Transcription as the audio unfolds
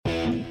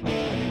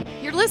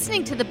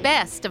listening to the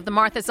best of the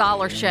Martha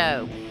Zoller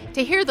Show.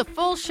 To hear the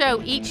full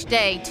show each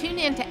day, tune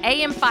in to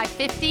AM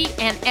 550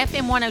 and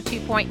FM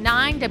 102.9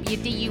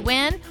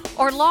 WDUN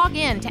or log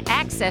in to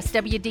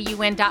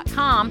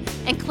accesswdun.com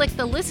and click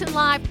the Listen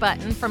Live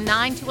button from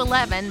 9 to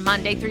 11,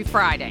 Monday through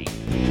Friday.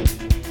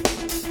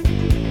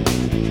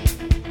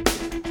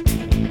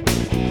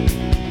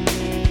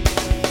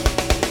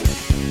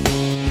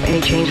 Any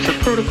changes of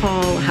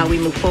protocol, how we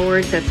move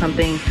forward, that's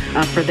something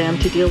for them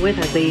to deal with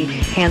as they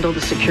handle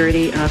the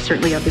security,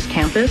 certainly of this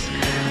campus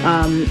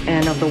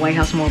and of the White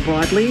House more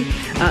broadly.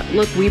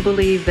 Look, we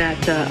believe that,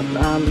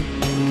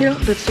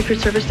 the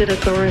Secret Service did a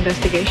thorough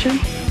investigation.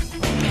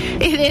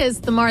 It is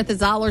the Martha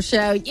Zoller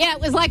Show. Yeah,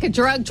 it was like a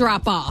drug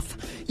drop-off.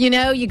 You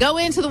know, you go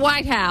into the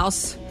White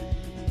House,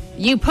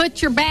 you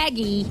put your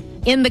baggie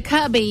in the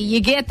cubby,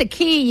 you get the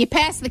key, you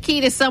pass the key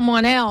to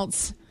someone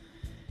else.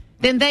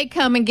 Then they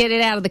come and get it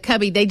out of the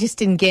cubby. They just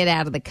didn't get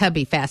out of the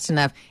cubby fast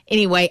enough.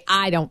 Anyway,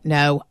 I don't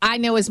know. I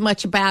know as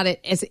much about it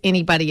as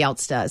anybody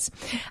else does.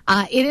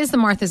 It is the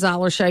Martha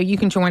Zoller Show. You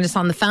can join us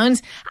on the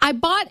phones. I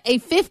bought a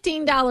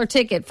 $15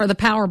 ticket for the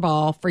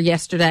Powerball for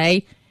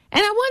yesterday,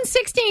 and I won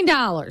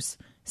 $16.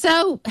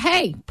 So,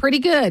 hey, pretty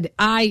good.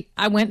 I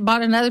went and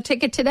bought another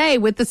ticket today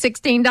with the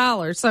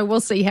 $16, so we'll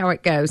see how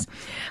it goes.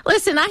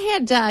 Listen,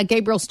 I had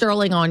Gabriel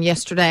Sterling on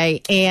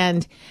yesterday,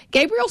 and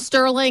Gabriel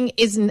Sterling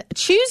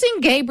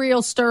choosing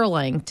Gabriel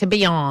Sterling to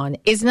be on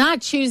is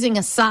not choosing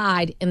a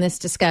side in this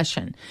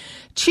discussion.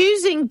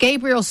 Choosing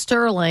Gabriel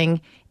Sterling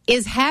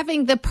is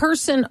having the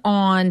person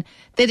on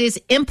that is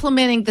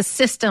implementing the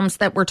systems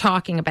that we're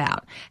talking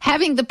about.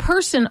 Having the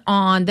person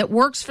on that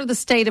works for the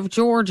state of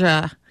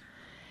Georgia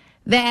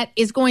that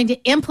is going to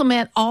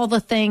implement all the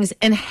things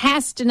and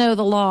has to know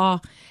the law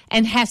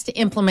and has to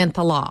implement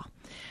the law.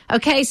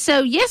 Okay,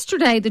 so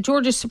yesterday the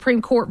Georgia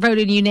Supreme Court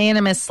voted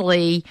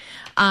unanimously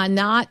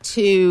not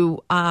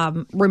to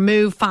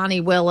remove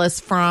Fani Willis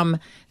from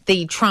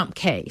the Trump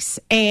case.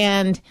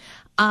 And,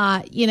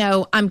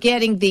 I'm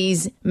getting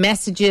these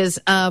messages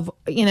of,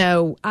 I'm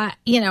not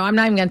even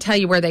going to tell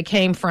you where they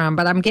came from,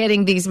 but I'm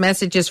getting these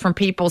messages from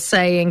people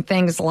saying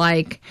things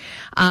like,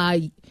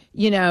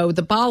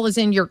 the ball is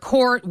in your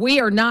court. We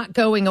are not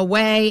going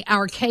away.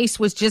 Our case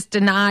was just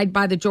denied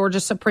by the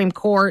Georgia Supreme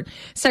Court.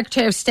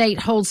 Secretary of State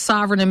holds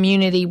sovereign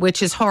immunity,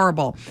 which is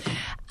horrible.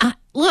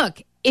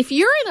 Look, if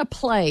you're in a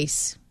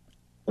place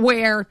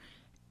where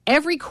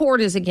every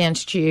court is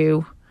against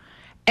you,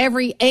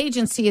 every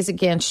agency is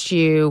against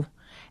you,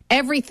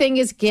 everything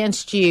is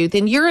against you,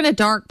 then you're in a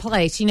dark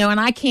place, and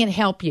I can't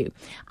help you.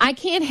 I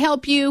can't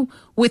help you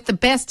with the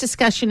best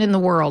discussion in the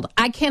world.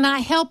 I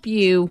cannot help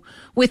you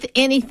with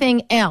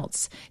anything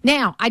else.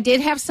 Now, I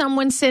did have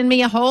someone send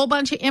me a whole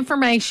bunch of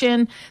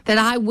information that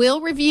I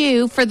will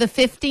review for the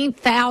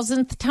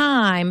 15,000th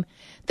time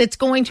that's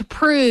going to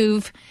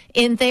prove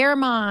in their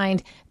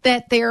mind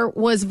that there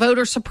was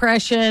voter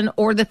suppression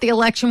or that the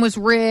election was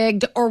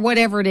rigged or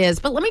whatever it is.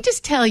 But let me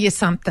just tell you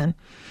something.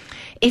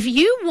 If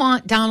you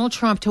want Donald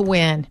Trump to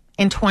win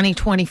in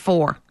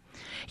 2024,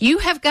 you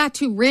have got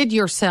to rid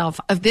yourself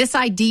of this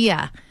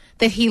idea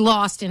that he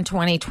lost in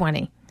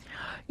 2020.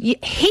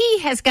 He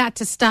has got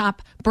to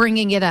stop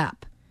bringing it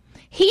up.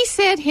 He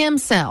said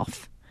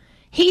himself,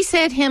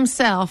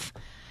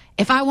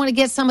 if I want to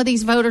get some of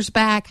these voters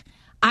back,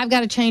 I've got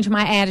to change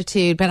my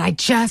attitude, but I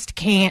just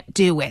can't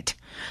do it.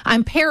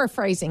 I'm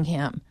paraphrasing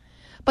him.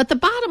 But the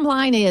bottom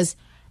line is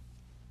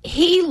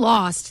he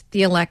lost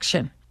the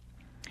election.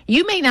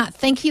 You may not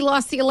think he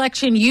lost the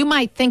election. You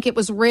might think it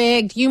was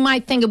rigged. You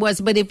might think it was.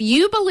 But if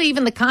you believe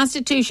in the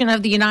Constitution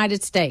of the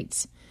United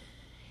States,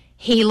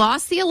 he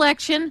lost the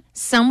election.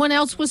 Someone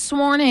else was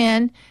sworn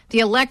in. The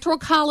Electoral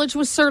College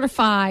was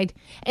certified.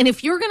 And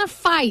if you're going to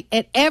fight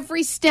at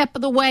every step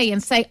of the way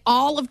and say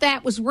all of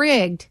that was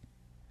rigged,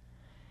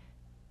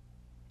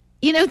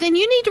 then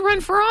you need to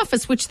run for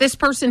office, which this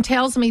person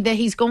tells me that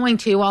he's going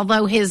to,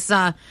 although his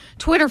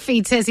Twitter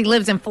feed says he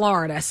lives in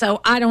Florida.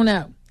 So I don't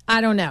know.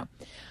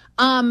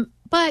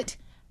 But,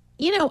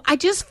 I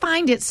just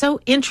find it so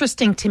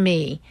interesting to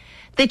me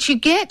that you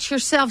get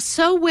yourself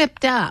so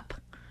whipped up.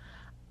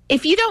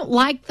 If you don't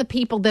like the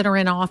people that are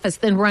in office,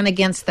 then run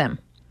against them.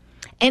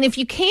 And if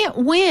you can't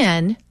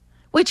win,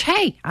 which,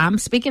 hey, I'm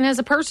speaking as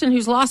a person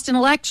who's lost an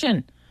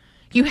election,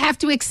 you have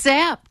to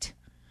accept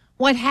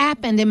what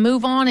happened and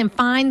move on and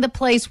find the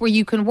place where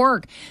you can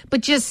work.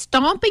 But just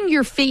stomping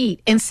your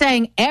feet and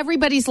saying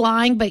everybody's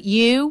lying but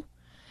you,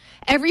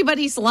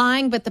 everybody's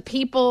lying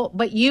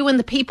but you and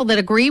the people that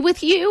agree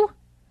with you,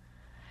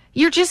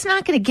 you're just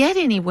not going to get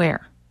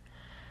anywhere.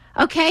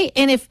 Okay?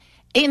 And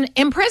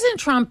and President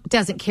Trump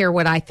doesn't care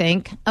what I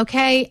think,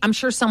 okay? I'm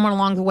sure someone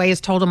along the way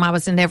has told him I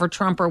was a never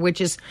Trumper,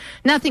 which is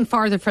nothing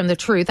farther from the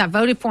truth. I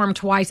voted for him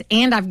twice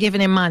and I've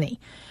given him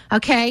money,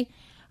 okay?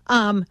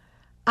 I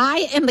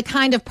am the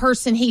kind of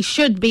person he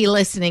should be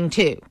listening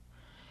to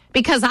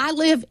because I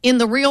live in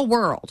the real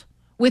world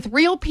with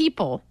real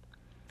people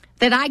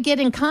that I get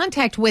in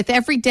contact with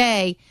every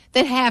day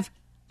that have,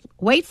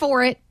 wait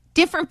for it,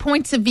 different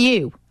points of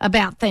view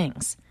about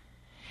things.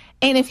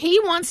 And if he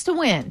wants to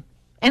win,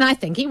 and I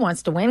think he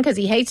wants to win because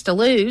he hates to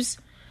lose,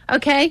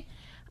 Okay?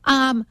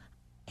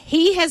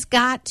 He has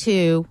got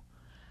to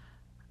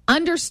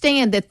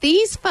understand that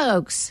these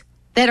folks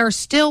that are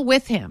still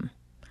with him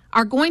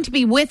are going to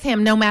be with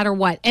him no matter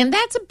what. And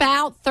that's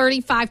about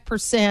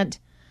 35%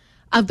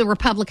 of the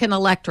Republican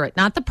electorate,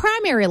 not the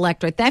primary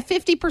electorate. That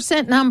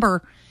 50%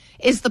 number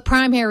is the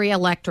primary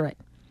electorate.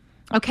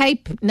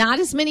 Okay? Not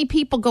as many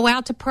people go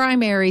out to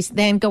primaries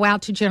than go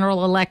out to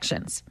general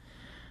elections.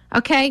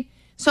 Okay?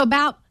 So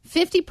about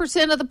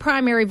 50% of the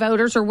primary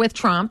voters are with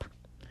Trump.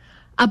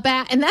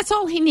 And that's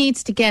all he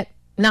needs to get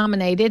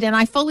nominated. And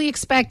I fully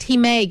expect he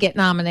may get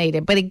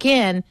nominated. But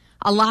again,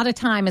 a lot of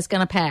time is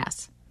going to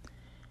pass.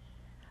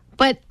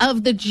 But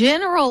of the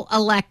general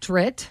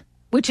electorate,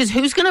 which is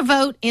who's going to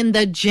vote in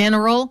the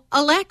general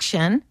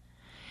election,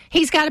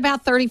 he's got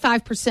about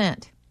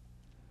 35%.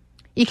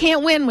 You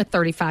can't win with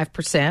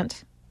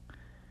 35%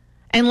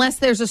 unless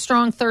there's a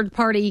strong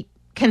third-party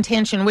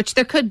contention, which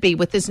there could be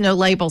with this no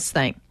labels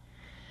thing.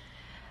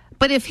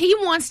 But if he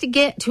wants to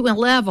get to a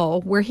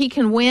level where he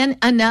can win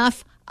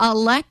enough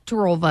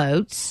electoral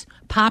votes,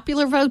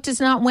 popular vote does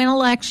not win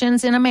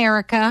elections in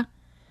America.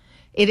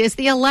 It is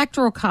the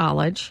Electoral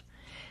College.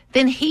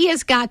 Then he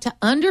has got to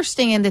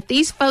understand that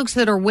these folks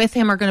that are with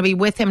him are going to be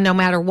with him no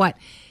matter what.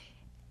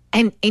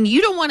 And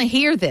you don't want to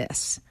hear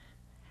this,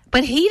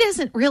 but he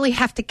doesn't really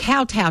have to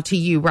kowtow to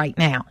you right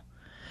now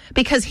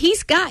because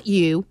he's got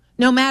you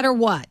no matter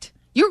what.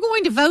 You're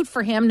going to vote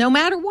for him no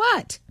matter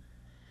what.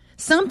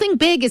 Something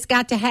big has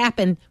got to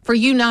happen for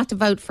you not to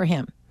vote for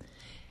him.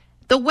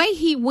 The way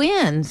he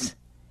wins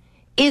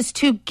is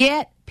to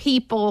get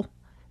people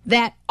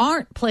that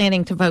aren't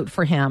planning to vote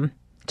for him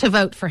to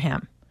vote for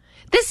him.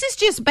 This is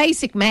just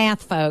basic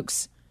math,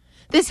 folks.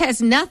 This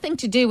has nothing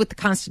to do with the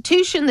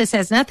Constitution. This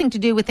has nothing to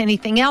do with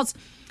anything else.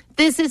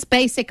 This is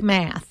basic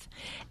math.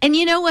 And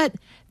you know what?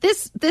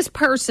 This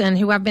person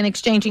who I've been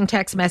exchanging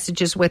text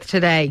messages with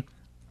today,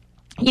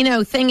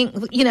 he's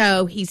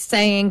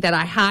saying that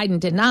I hide and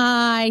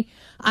deny.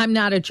 I'm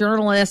not a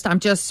journalist. I'm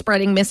just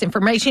spreading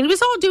misinformation. He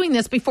was all doing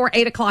this before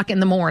 8 o'clock in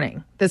the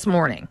morning this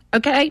morning.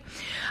 Okay.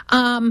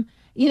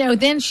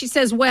 Then she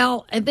says,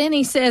 and then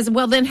he says,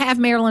 then have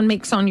Marilyn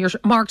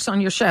Marks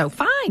on your show.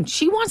 Fine.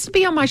 She wants to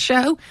be on my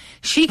show.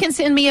 She can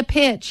send me a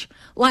pitch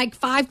like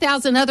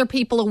 5,000 other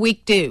people a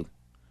week do.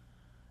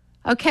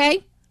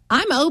 Okay.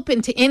 I'm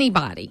open to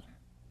anybody.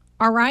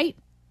 All right.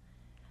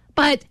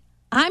 But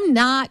I'm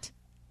not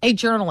a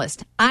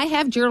journalist. I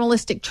have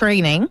journalistic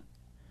training,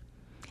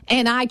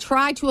 and I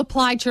try to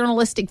apply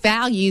journalistic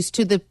values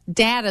to the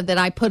data that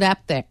I put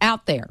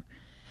out there.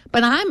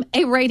 But I'm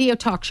a radio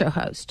talk show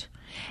host.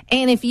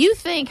 And if you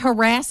think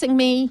harassing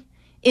me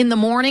in the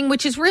morning,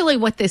 which is really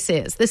what this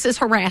is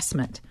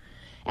harassment.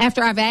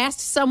 After I've asked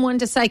someone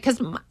to say, because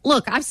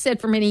look, I've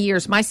said for many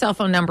years, my cell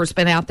phone number's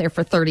been out there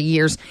for 30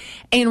 years.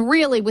 And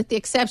really, with the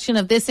exception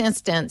of this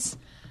instance,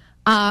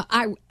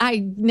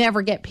 I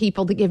never get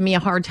people to give me a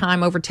hard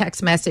time over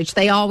text message.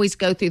 They always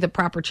go through the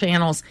proper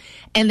channels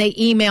and they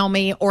email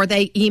me or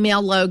they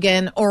email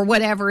Logan or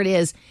whatever it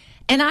is.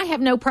 And I have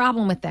no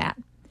problem with that.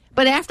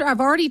 But after I've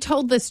already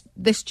told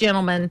this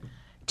gentleman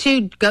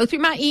to go through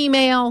my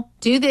email,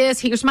 do this,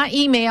 here's my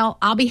email,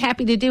 I'll be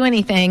happy to do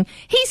anything,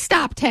 he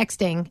stopped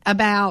texting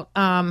about,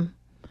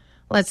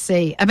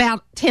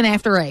 about 10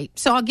 after 8.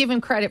 So I'll give him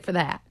credit for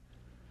that.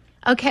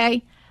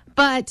 Okay?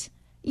 But,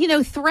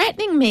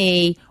 threatening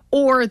me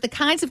or the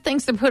kinds of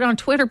things that are put on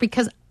Twitter,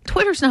 because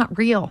Twitter's not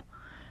real,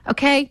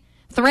 okay?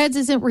 Threads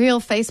isn't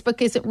real.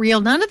 Facebook isn't real.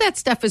 None of that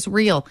stuff is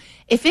real.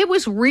 If it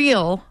was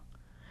real,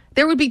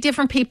 there would be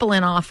different people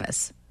in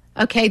office,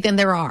 okay, than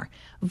there are.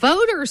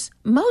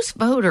 Most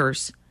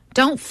voters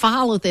don't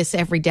follow this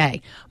every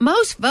day.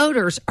 Most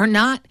voters are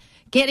not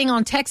getting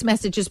on text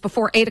messages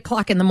before 8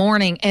 o'clock in the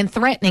morning and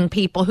threatening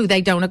people who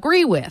they don't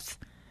agree with.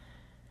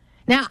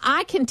 Now,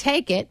 I can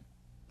take it.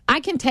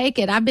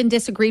 I've been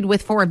disagreed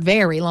with for a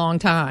very long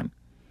time.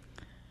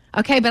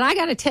 Okay, but I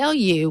got to tell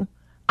you,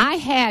 I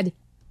had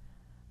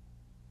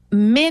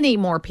many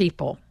more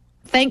people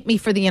thank me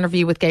for the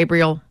interview with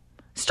Gabriel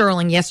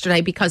Sterling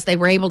yesterday because they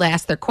were able to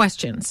ask their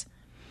questions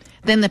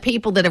than the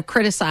people that have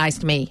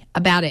criticized me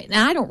about it.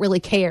 Now, I don't really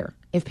care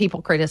if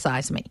people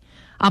criticize me.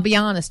 I'll be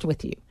honest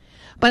with you.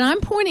 But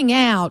I'm pointing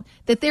out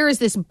that there is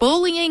this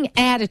bullying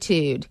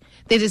attitude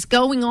that is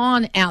going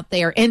on out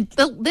there. And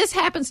this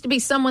happens to be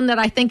someone that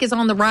I think is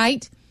on the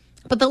right,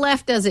 but the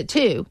left does it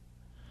too.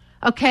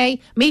 Okay?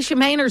 Misha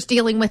Maynard's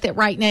dealing with it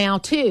right now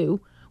too,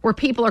 where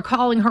people are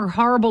calling her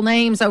horrible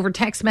names over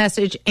text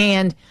message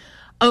and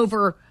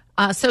over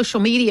social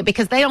media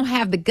because they don't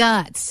have the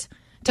guts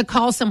to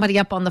call somebody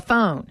up on the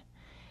phone.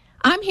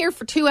 I'm here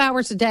for 2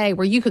 hours a day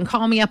where you can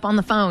call me up on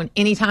the phone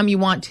anytime you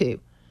want to.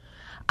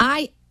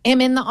 I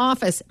am in the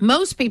office.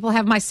 Most people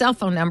have my cell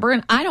phone number,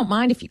 and I don't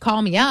mind if you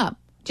call me up.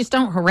 Just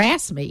don't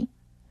harass me.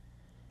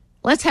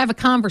 Let's have a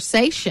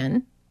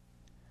conversation,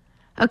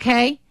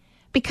 okay?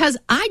 Because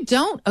I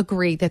don't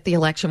agree that the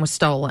election was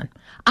stolen.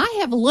 I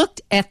have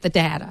looked at the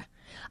data.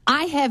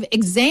 I have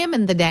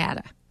examined the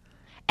data.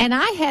 And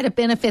I had a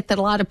benefit that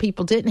a lot of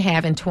people didn't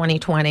have in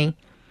 2020,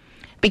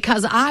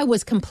 because I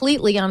was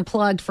completely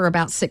unplugged for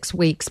about 6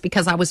 weeks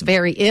because I was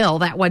very ill.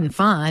 That wasn't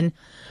fun.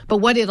 But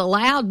what it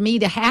allowed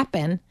to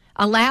happen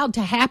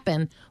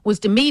was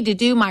to me to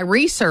do my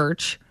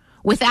research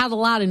without a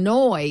lot of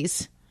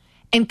noise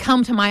and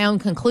come to my own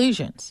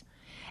conclusions.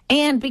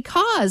 And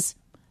because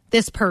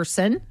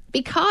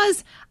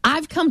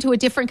I've come to a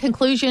different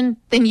conclusion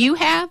than you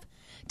have,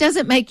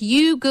 doesn't make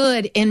you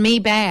good and me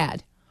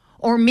bad,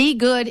 or me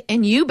good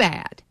and you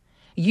bad.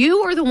 You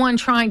are the one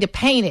trying to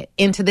paint it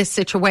into this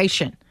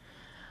situation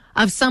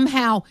of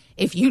somehow,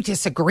 if you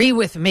disagree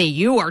with me,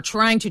 you are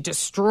trying to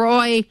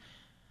destroy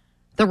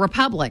the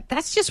republic.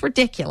 That's just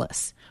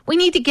ridiculous. We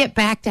need to get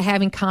back to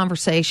having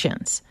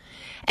conversations.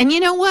 And you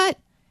know what?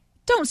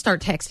 Don't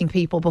start texting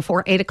people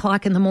before 8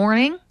 o'clock in the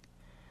morning.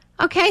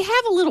 Okay,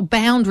 have a little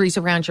boundaries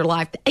around your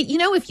life. You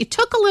know, if you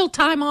took a little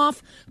time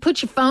off,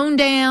 put your phone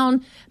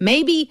down,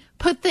 maybe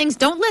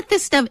don't let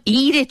this stuff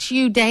eat at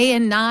you day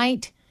and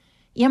night.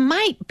 You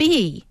might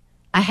be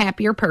a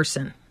happier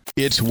person.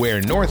 It's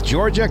where North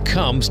Georgia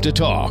comes to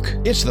talk.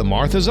 It's the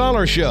Martha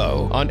Zoller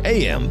Show on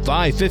AM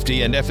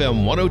 550 and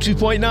FM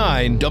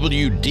 102.9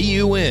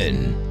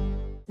 WDUN.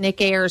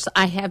 Nick Ayers,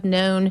 I have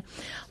known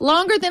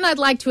longer than I'd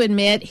like to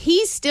admit.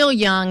 He's still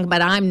young,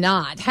 but I'm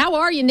not. How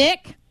are you,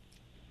 Nick?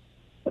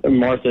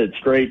 Martha, it's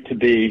great to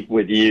be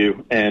with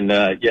you. And,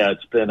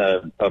 it's been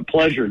a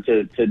pleasure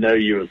to know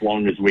you as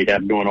long as we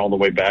have, going all the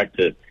way back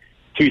to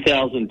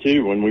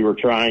 2002 when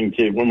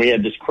we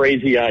had this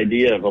crazy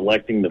idea of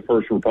electing the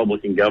first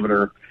Republican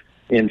governor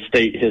in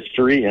state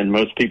history, and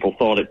most people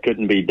thought it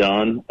couldn't be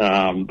done.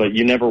 But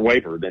you never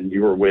wavered, and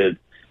you were with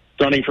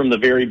Sonny from the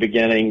very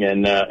beginning,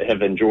 and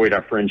have enjoyed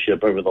our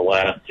friendship over the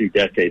last 2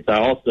 decades. I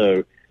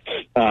also,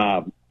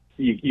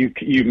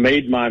 you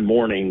made my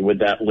morning with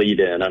that lead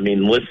in. I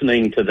mean,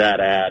 listening to that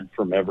ad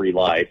from Every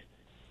Life,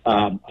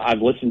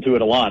 I've listened to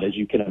it a lot, as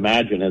you can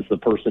imagine, as the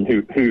person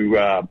who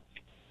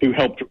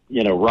helped,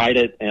 write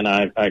it. And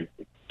I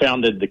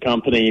founded the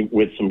company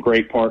with some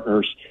great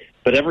partners.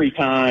 But every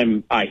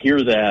time I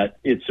hear that,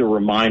 it's a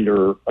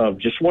reminder of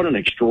just what an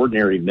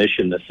extraordinary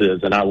mission this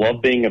is. And I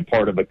love being a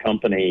part of a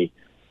company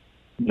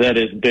that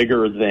is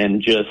bigger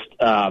than just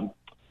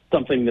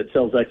something that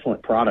sells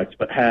excellent products,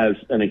 but has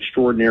an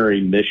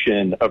extraordinary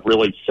mission of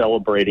really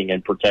celebrating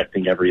and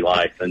protecting every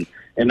life.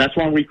 And that's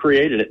why we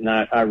created it. And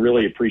I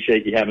really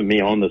appreciate you having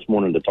me on this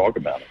morning to talk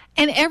about it.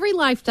 And Every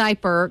Life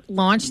Diaper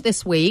launched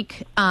this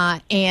week,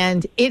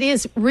 and it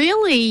is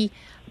really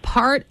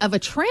part of a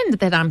trend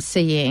that I'm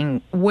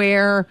seeing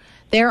where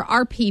there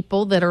are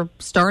people that are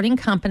starting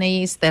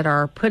companies that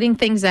are putting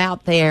things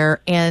out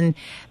there, and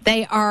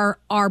they are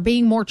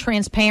being more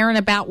transparent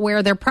about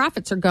where their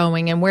profits are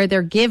going and where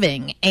they're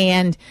giving.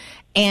 And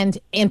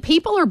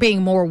people are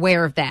being more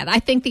aware of that. I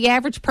think the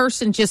average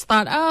person just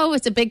thought, oh,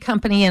 it's a big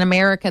company in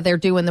America, they're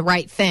doing the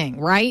right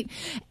thing, right?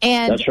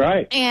 And that's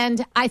right.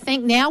 And I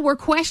think now we're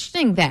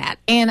questioning that.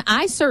 And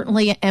I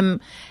certainly am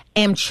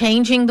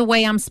changing the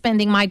way I'm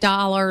spending my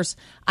dollars.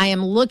 I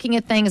am looking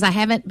at things. I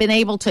haven't been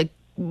able to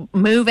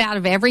move out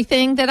of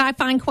everything that I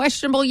find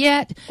questionable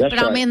yet, but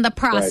I'm in the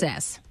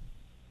process.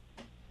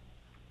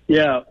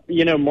 Right.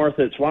 Yeah,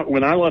 Martha,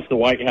 when I left the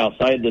White House,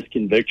 I had this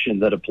conviction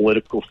that a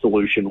political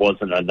solution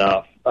wasn't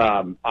enough.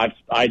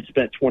 I'd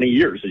spent 20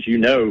 years, as you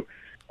know,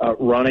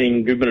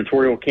 running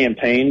gubernatorial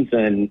campaigns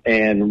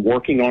and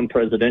working on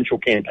presidential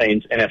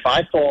campaigns. And if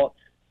I thought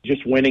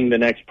just winning the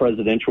next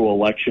presidential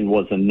election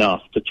was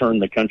enough to turn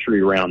the country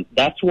around,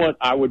 that's what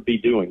I would be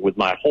doing with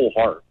my whole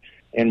heart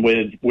and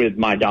with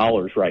my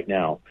dollars right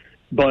now.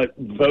 But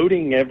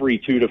voting every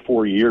 2 to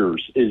 4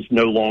 years is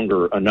no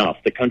longer enough.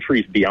 The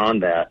country's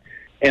beyond that.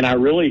 And I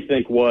really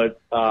think what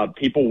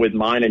people with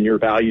mine and your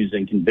values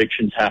and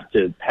convictions have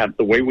to have,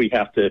 the way we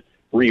have to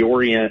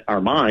reorient our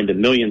mind, and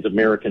millions of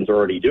Americans are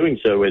already doing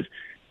so, is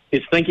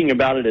thinking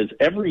about it as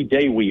every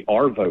day we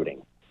are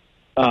voting,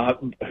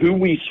 who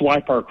we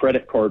swipe our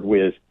credit card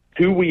with,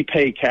 who we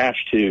pay cash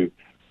to,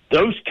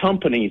 those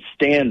companies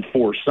stand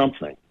for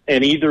something.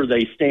 And either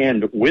they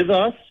stand with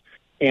us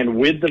and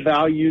with the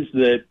values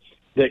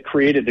that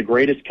created the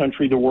greatest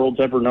country the world's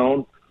ever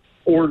known,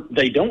 or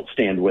they don't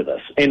stand with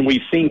us. And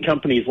we've seen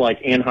companies like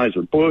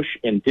Anheuser-Busch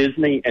and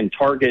Disney and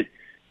Target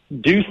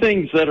do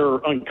things that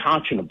are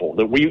unconscionable,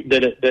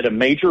 that a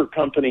major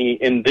company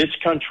in this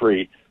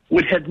country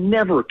would have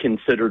never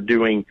considered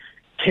doing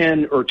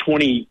 10 or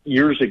 20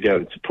 years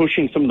ago. It's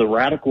pushing some of the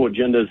radical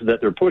agendas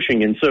that they're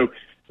pushing. And so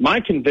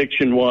my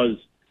conviction was,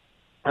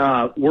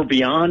 we're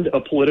beyond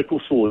a political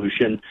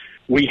solution.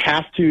 We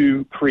have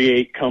to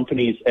create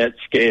companies at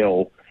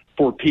scale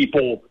for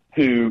people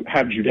who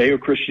have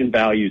Judeo-Christian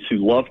values, who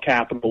love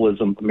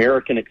capitalism,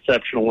 American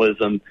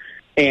exceptionalism.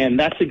 And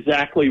that's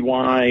exactly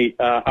why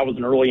I was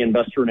an early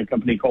investor in a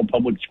company called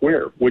Public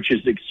Square, which has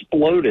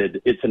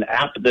exploded. It's an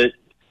app that,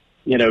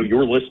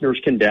 your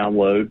listeners can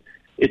download.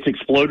 It's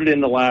exploded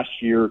in the last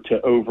year to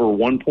over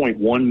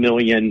 1.1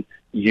 million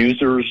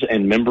users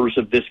and members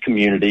of this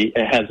community.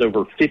 It has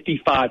over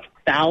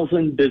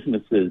 55,000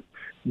 businesses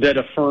that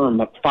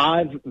affirm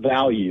 5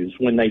 values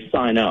when they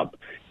sign up,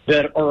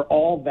 that are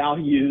all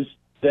values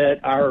that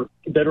are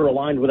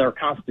aligned with our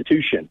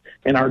Constitution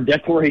and our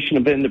Declaration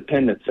of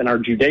Independence and our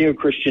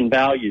Judeo-Christian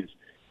values.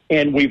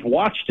 And we've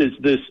watched as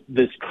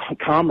this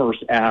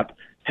commerce app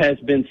has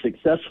been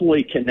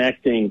successfully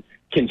connecting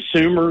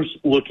consumers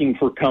looking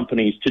for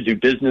companies to do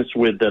business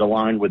with that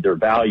align with their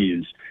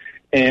values.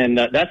 And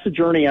that's the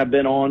journey I've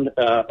been on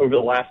over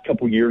the last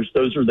couple of years.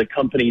 Those are the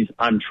companies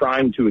I'm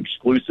trying to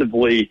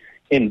exclusively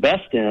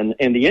invest in.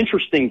 And the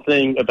interesting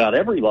thing about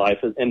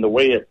EveryLife and the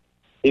way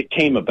it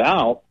came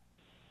about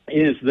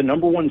is the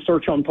number one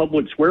search on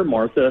Public Square,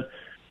 Martha,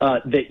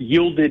 that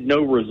yielded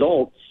no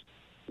results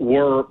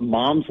were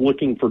moms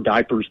looking for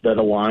diapers that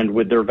aligned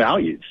with their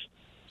values.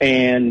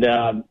 And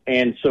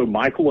so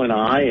Michael and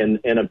I and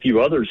a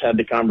few others had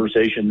the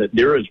conversation that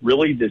there is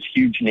really this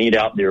huge need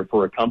out there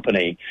for a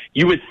company.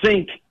 You would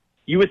think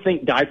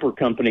diaper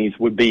companies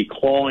would be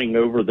clawing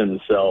over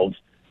themselves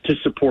to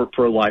support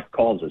pro-life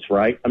causes,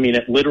 right? I mean,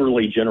 it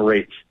literally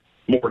generates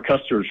more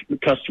customers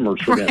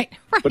for them. Right.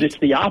 But it's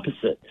the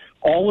opposite.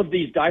 All of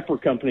these diaper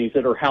companies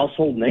that are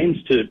household names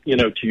to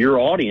your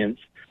audience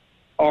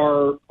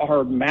are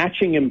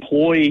matching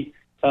employee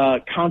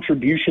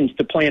contributions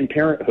to Planned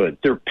Parenthood.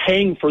 They're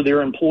paying for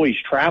their employees'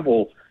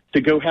 travel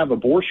to go have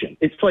abortion.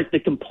 It's like the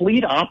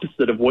complete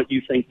opposite of what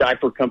you think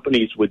diaper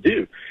companies would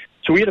do.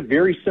 So we had a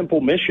very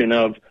simple mission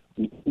of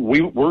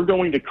we're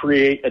going to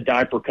create a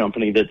diaper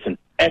company that's an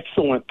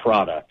excellent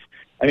product.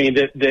 I mean,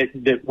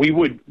 that we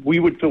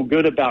would feel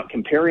good about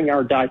comparing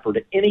our diaper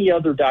to any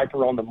other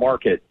diaper on the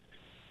market,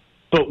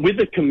 but with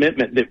a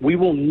commitment that we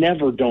will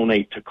never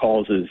donate to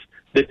causes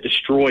that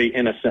destroy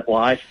innocent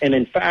life. And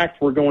in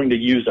fact, we're going to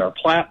use our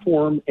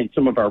platform and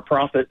some of our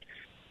profit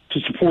to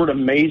support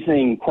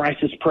amazing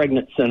crisis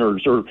pregnant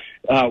centers. Or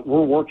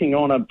we're working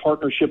on a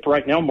partnership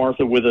right now,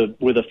 Martha, with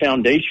a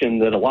foundation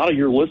that a lot of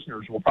your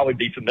listeners will probably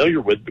be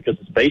familiar with because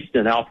it's based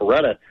in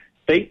Alpharetta,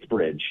 Faith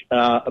Bridge.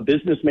 A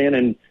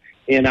businessman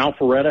in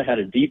Alpharetta had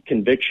a deep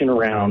conviction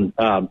around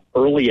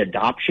early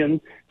adoption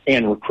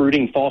and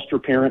recruiting foster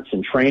parents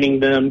and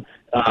training them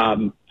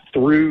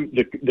through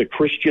the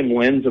Christian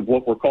lens of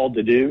what we're called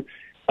to do.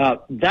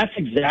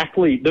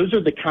 Those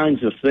are the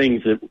kinds of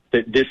things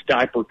that this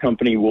diaper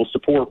company will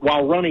support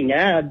while running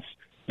ads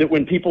that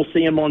when people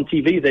see them on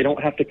TV, they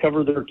don't have to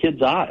cover their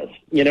kids' eyes.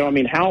 You know, I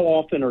mean, how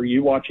often are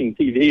you watching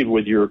TV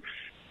with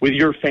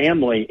your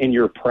family and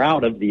you're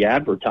proud of the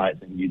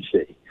advertising you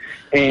see?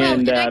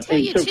 And,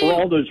 for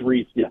all those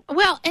reasons, yeah.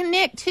 Well, and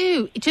Nick,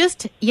 too,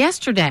 just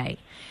yesterday,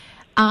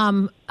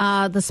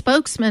 the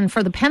spokesman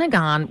for the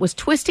Pentagon was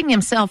twisting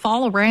himself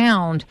all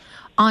around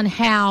on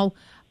how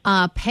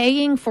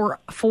paying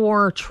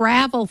for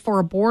travel for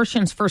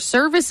abortions for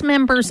service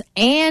members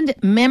and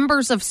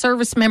members of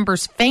service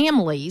members'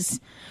 families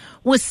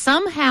was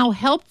somehow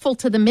helpful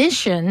to the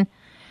mission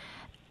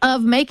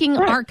of making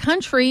our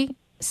country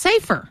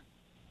safer.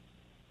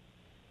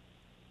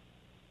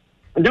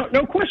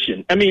 No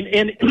question. I mean,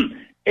 and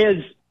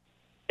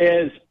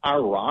as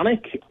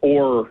ironic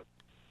or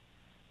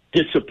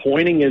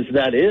disappointing as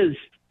that is,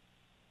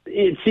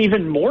 it's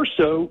even more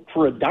so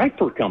for a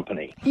diaper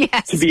company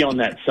to be on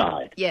that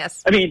side.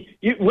 Yes. I mean,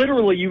 you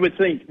would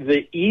think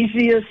the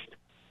easiest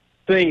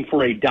thing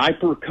for a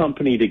diaper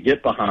company to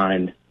get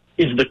behind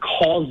is the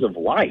cause of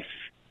life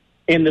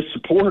and the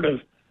support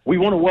of, we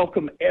want to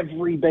welcome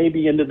every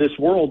baby into this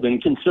world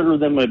and consider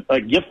them a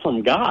gift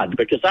from God,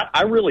 because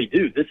I really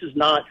do. This is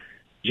not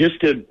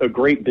just a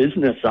great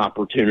business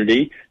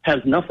opportunity, has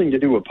nothing to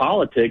do with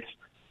politics.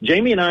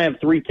 Jamie and I have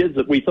 3 kids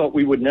that we thought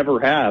we would never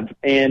have,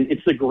 and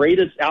it's the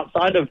greatest,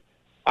 outside of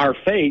our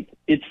faith,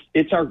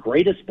 it's our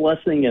greatest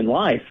blessing in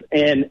life.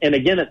 And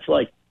again, it's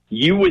like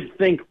you would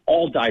think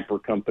all diaper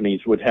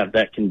companies would have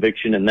that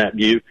conviction and that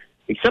view,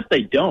 except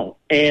they don't.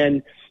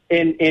 And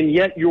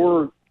yet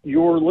your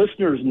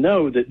listeners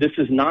know that this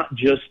is not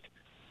just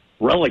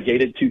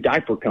relegated to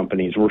diaper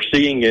companies. We're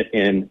seeing it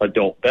in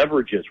adult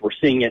beverages. We're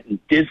seeing it in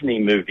Disney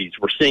movies.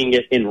 We're seeing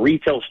it in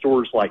retail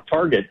stores like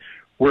Target,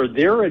 where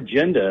their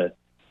agenda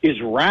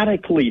is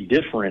radically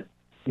different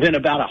than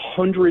about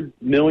 100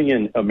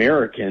 million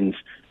Americans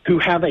who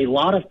have a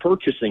lot of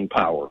purchasing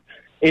power.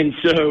 And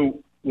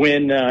so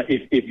when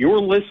if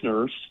your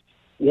listeners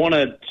want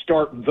to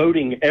start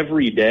voting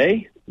every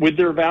day with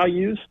their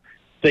values,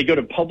 they go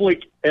to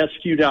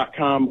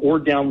publicsq.com or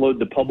download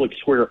the Public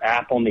Square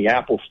app on the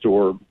Apple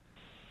Store.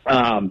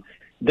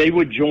 They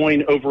would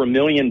join over 1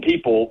 million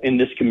people in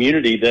this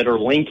community that are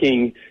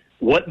linking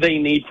what they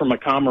need from a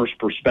commerce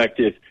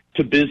perspective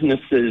to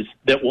businesses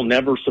that will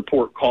never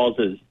support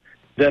causes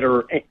that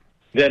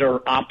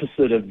are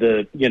opposite of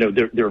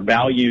their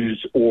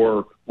values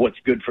or what's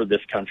good for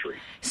this country.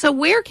 So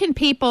where can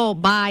people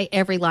buy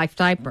EveryLife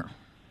diaper?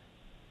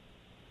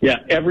 Yeah,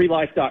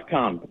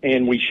 everylife.com,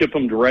 and we ship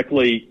them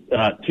directly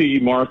to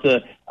you,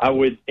 Martha. I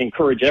would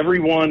encourage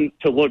everyone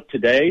to look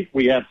today.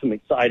 We have some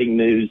exciting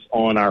news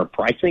on our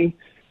pricing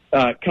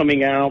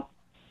coming out,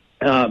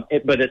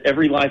 but at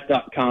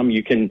everylife.com,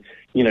 you can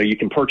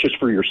purchase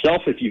for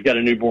yourself. If you've got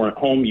a newborn at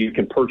home, you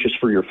can purchase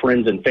for your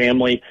friends and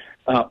family.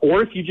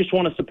 or if you just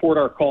want to support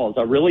our cause.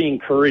 I really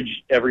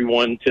encourage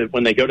everyone to,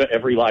 when they go to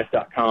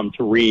everylife.com,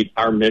 to read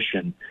our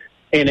mission.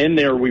 And in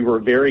there, we were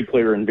very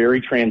clear and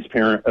very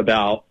transparent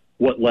about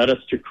what led us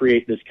to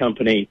create this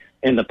company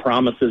and the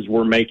promises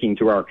we're making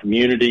to our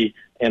community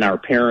and our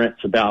parents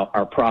about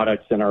our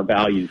products and our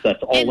values.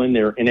 That's all in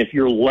there. And if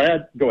you're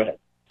led, go ahead.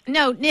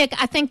 No, Nick,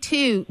 I think,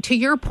 too, to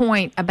your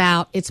point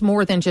about it's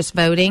more than just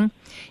voting,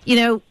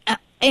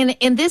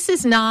 and this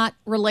is not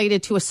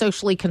related to a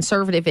socially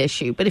conservative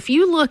issue, but if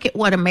you look at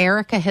what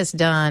America has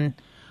done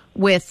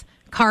with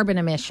carbon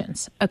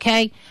emissions,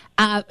 okay?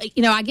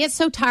 I get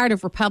so tired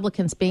of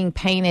Republicans being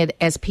painted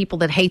as people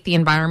that hate the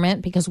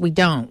environment, because we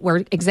don't.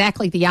 We're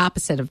exactly the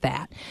opposite of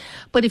that.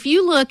 But if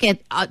you look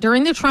at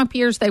during the Trump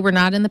years, they were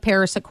not in the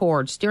Paris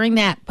Accords. During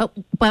that,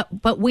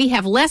 but we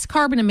have less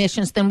carbon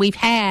emissions than we've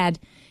had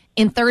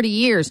in 30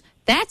 years.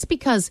 That's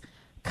because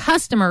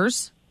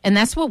customers, and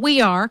that's what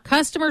we are,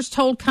 customers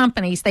told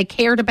companies they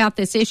cared about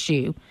this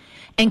issue,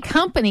 and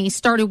companies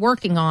started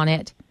working on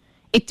it.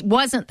 It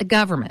wasn't the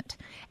government.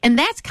 And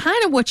that's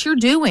kind of what you're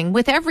doing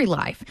with Every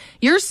Life.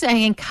 You're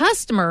saying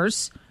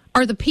customers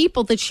are the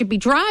people that should be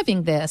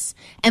driving this,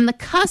 and the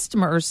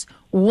customers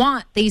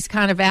want these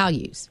kind of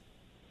values.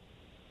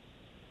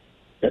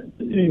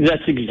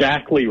 That's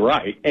exactly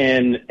right.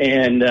 And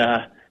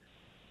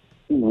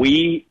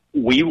we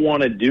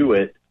want to do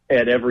it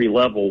at every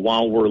level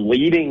while we're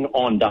leading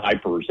on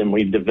diapers, and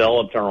we've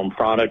developed our own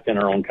product and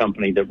our own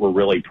company that we're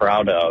really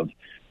proud of.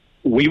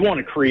 We want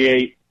to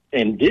create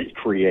and did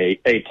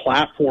create a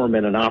platform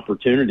and an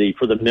opportunity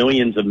for the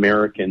millions of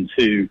Americans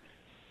who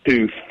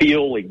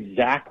feel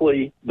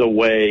exactly the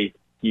way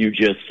you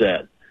just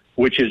said,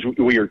 which is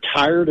we are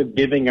tired of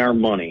giving our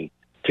money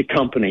to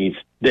companies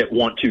that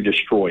want to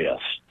destroy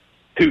us,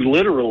 who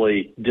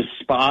literally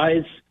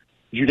despise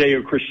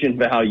Judeo-Christian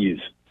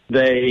values.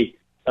 They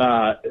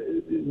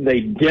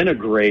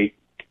denigrate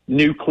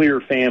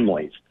nuclear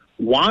families.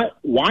 Why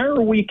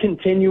are we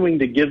continuing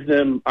to give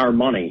them our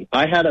money?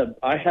 I had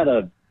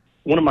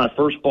one of my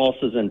first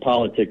bosses in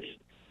politics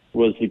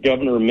was the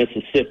governor of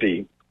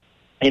Mississippi,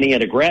 and he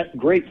had a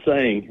great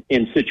saying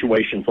in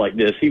situations like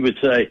this. He would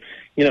say,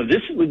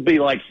 this would be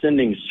like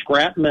sending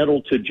scrap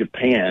metal to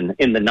Japan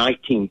in the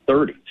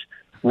 1930s.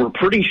 We're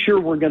pretty sure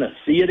we're going to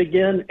see it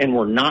again, and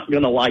we're not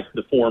going to like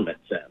the form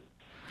it's in.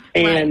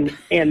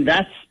 And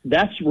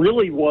that's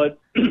really what,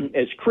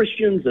 as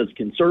Christians, as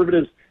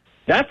conservatives,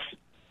 that's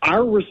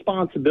our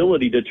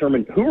responsibility to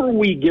determine who are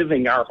we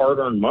giving our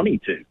hard-earned money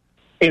to.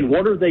 And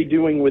what are they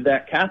doing with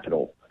that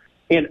capital?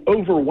 And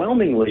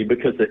overwhelmingly,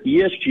 because of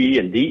ESG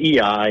and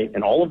DEI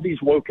and all of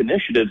these woke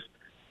initiatives,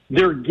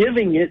 they're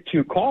giving it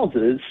to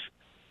causes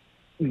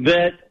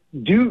that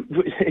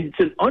it's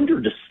an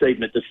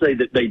understatement to say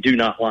that they do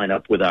not line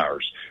up with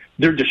ours.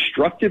 They're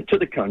destructive to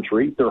the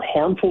country. They're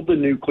harmful to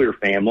nuclear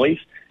families.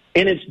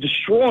 And it's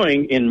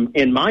destroying,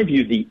 in my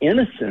view, the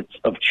innocence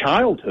of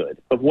childhood,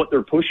 of what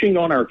they're pushing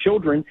on our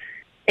children.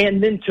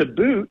 And then to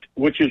boot,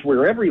 which is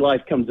where Every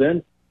Life comes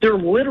in, they're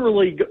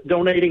literally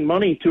donating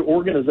money to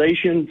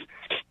organizations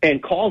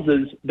and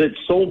causes that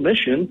sole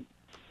mission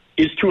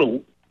is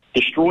to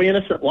destroy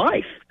innocent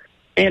life.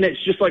 And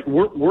it's just like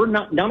we're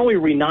not only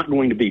are we not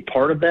going to be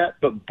part of that,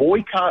 but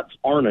boycotts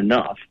aren't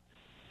enough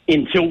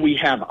until we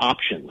have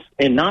options,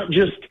 and not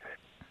just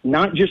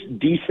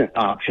decent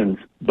options,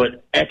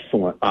 but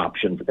excellent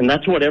options. And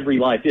that's what Every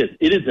Life is.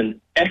 It is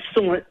an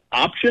excellent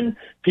option.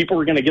 People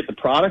are going to get the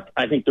product.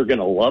 I think they're going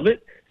to love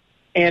it.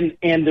 And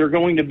they're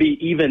going to be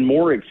even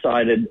more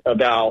excited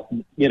about,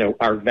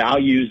 our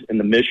values and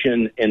the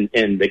mission and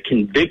the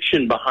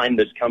conviction behind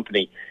this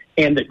company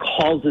and the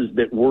causes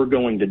that we're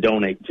going to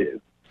donate to.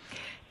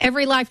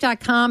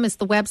 Everylife.com is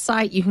the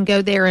website. You can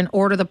go there and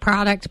order the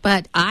product.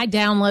 But I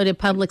downloaded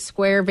Public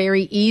Square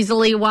very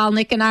easily while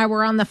Nick and I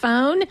were on the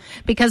phone,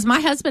 because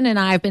my husband and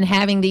I have been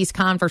having these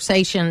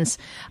conversations.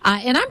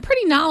 And I'm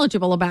pretty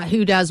knowledgeable about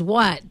who does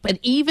what. But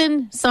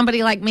even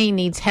somebody like me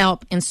needs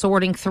help in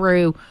sorting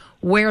through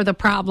where the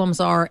problems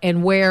are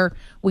and where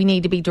we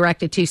need to be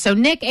directed to. So,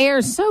 Nick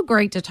Ayers, so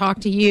great to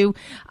talk to you.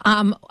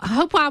 I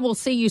hope I will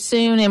see you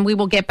soon, and we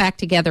will get back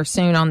together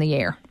soon on the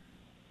air.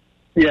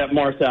 Yeah,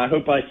 Martha, I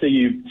hope I see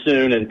you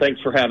soon, and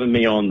thanks for having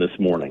me on this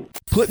morning.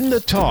 Putting the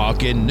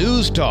talk in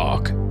news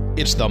talk.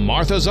 It's the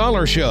Martha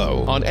Zoller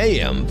Show on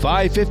AM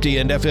 550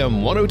 and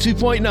FM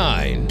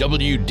 102.9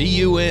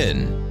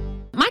 WDUN.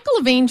 Michael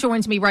Levine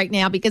joins me right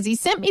now because he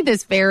sent me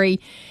this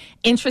very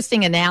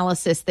interesting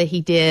analysis that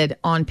he did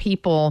on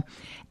people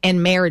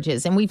and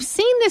marriages. And we've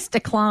seen this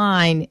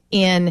decline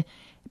in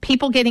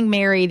people getting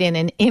married and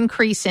an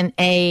increase in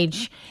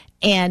age.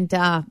 And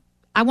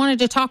I wanted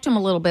to talk to him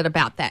a little bit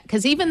about that,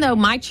 because even though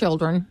my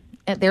children,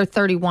 they're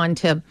 31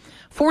 to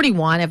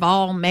 41, have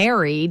all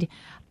married,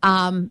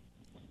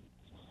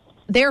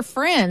 their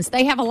friends,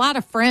 they have a lot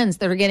of friends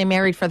that are getting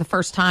married for the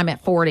first time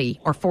at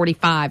 40 or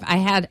 45. I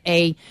had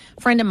a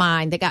friend of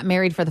mine that got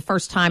married for the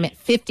first time at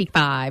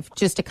 55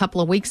 just a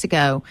couple of weeks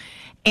ago.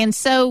 And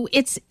so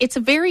it's a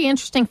very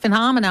interesting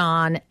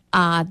phenomenon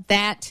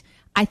that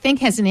I think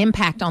has an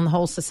impact on the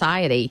whole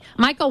society.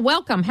 Michael,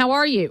 welcome. How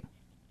are you?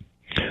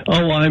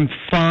 Oh, I'm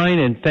fine,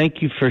 and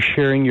thank you for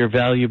sharing your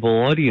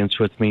valuable audience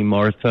with me,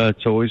 Martha.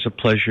 It's always a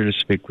pleasure to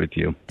speak with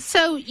you.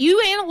 So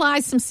you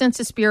analyzed some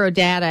Census Bureau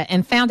data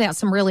and found out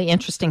some really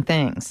interesting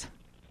things.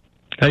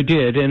 I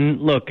did, and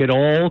look, it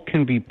all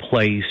can be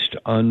placed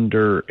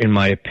under, in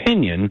my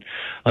opinion,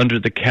 under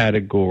the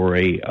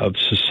category of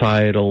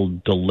societal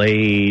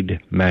delayed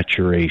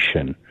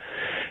maturation.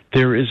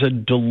 There is a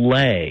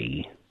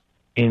delay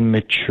in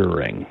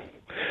maturing.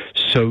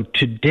 So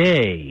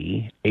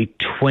today, a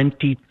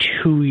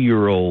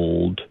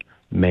 22-year-old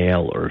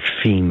male or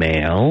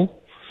female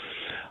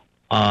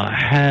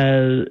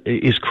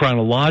is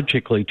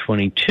chronologically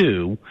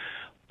 22,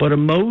 but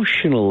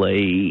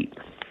emotionally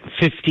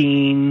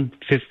 15,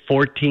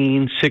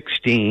 14,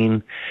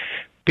 16,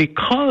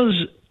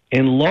 because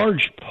in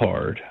large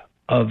part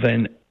of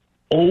an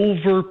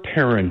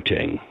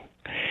over-parenting.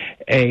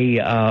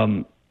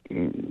 I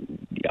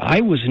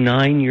was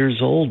 9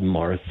 years old,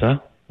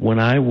 Martha, when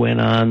I went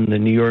on the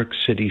New York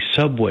City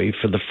subway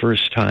for the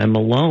first time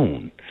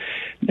alone.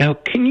 Now,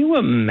 can you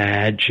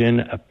imagine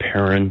a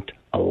parent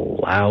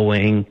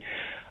allowing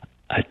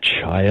a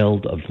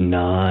child of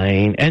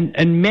 9,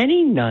 and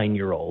many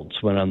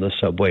 9-year-olds went on the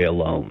subway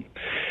alone.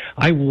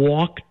 I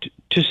walked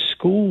to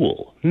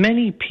school.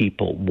 Many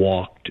people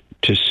walked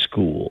to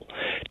school.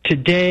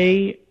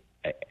 Today,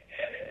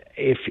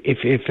 if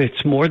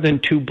it's more than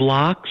 2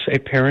 blocks, a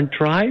parent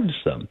drives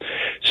them.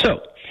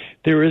 So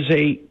there is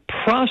a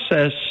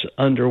process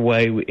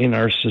underway in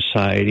our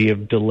society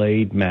of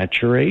delayed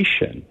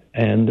maturation,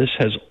 and this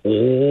has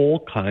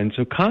all kinds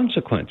of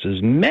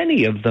consequences,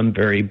 many of them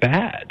very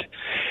bad.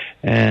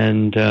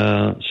 And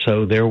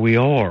so there we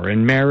are.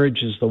 And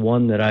marriage is the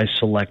one that I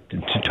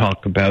selected to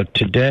talk about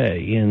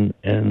today,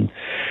 and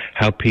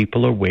how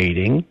people are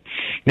waiting.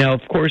 Now,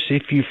 of course,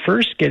 if you're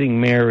first getting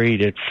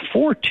married at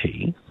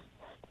 40,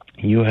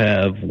 you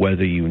have,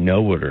 whether you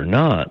know it or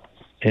not,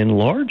 in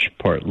large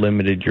part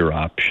limited your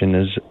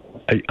options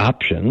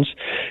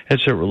as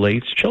it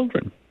relates to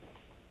children.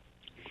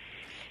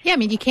 Yeah, I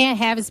mean, you can't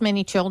have as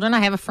many children. I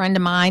have a friend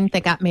of mine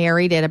that got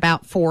married at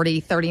about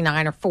 40,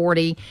 39 or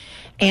 40,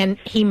 and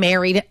he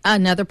married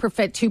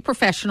two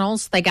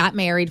professionals. They got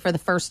married for the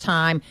first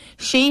time.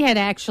 She had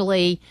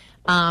actually,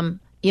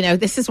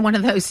 this is one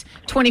of those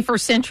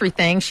 21st century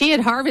things. She had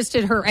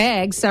harvested her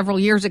eggs several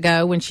years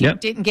ago when she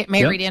didn't get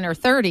married in her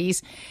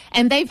 30s,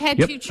 and they've had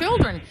 2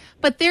 children.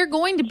 But they're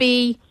going to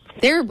be,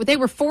 they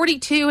were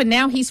 42, and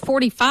now he's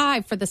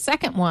 45 for the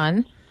second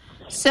one.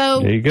 So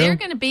they're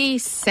going to be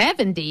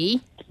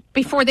 70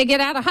 before they get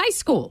out of high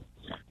school.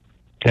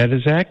 That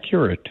is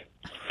accurate.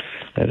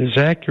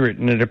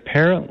 And it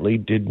apparently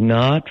did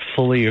not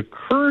fully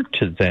occur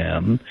to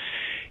them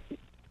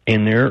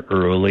in their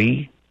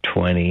early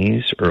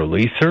 20s,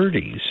 early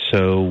 30s.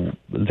 So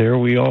there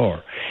we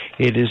are.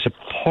 It is a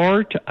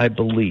part, I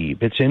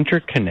believe, it's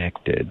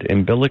interconnected,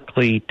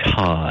 umbilically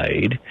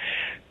tied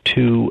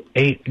to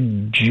a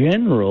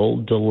general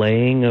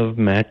delaying of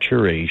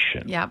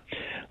maturation. Yep.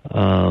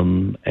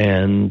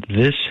 And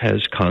this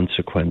has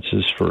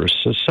consequences for a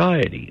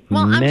society.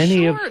 Well,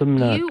 Many of them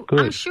not good.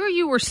 I'm sure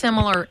you were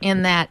similar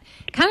in that,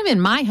 kind of in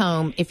my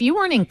home, if you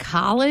weren't in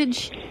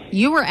college,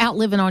 you were out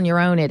living on your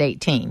own at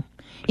 18.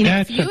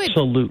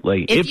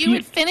 Absolutely. If you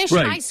had finished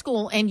high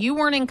school and you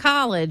weren't in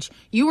college,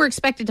 you were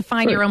expected to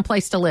find your own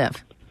place to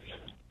live.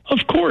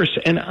 Of course,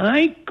 and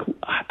I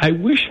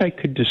wish I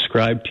could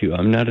describe to you,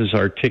 I'm not as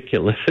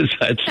articulate as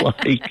I'd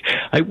like,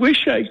 I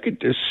wish I could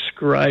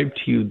describe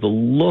to you the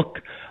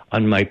look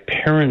on my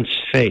parents'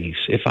 face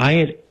if I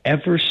had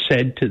ever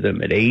said to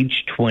them at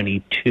age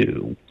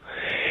 22,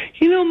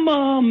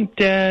 Mom,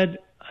 Dad,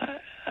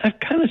 I'm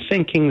kind of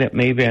thinking that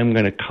maybe I'm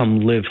going to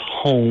come live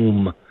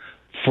home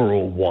for a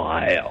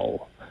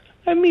while.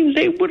 I mean,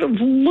 they would have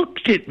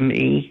looked at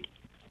me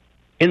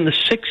in the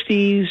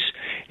 60s,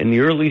 in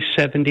the early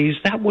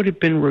 70s, that would have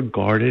been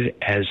regarded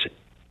as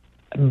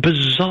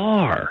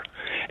bizarre.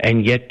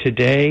 And yet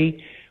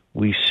today,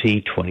 we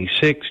see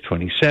 26,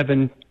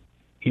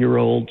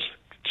 27-year-olds,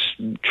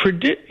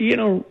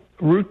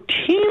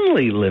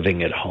 routinely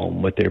living at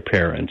home with their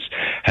parents,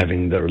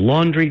 having their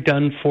laundry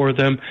done for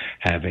them,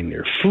 having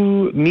their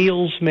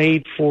meals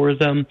made for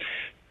them.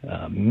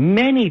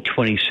 Many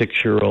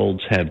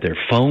 26-year-olds have their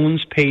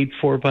phones paid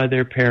for by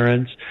their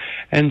parents.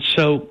 And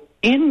so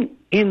in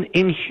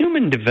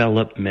human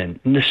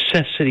development,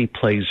 necessity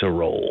plays a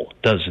role,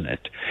 doesn't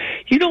it?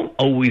 You don't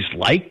always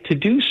like to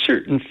do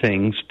certain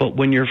things, but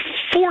when you're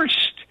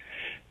forced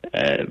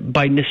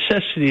by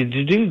necessity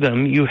to do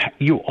them, you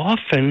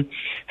often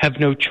have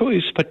no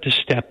choice but to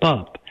step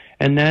up.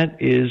 And that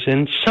is,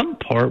 in some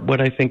part,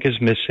 what I think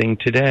is missing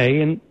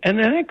today, and an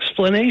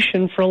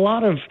explanation for a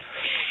lot of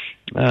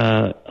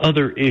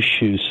other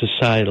issues,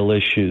 societal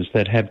issues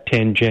that have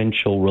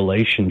tangential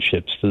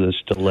relationships to this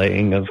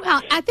delaying of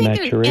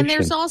maturation. And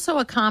there's also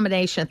a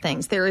combination of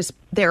things. There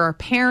are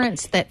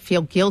parents that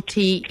feel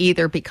guilty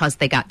either because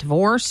they got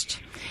divorced,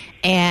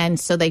 and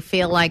so they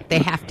feel like they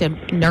have to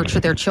nurture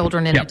their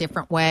children in a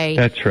different way.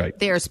 That's right.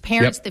 There's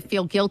parents that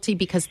feel guilty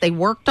because they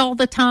worked all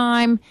the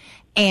time,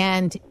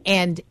 and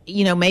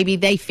maybe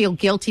they feel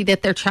guilty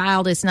that their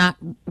child is not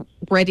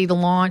ready to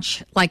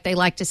launch, like they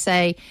like to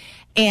say.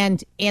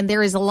 And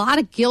there is a lot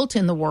of guilt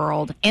in the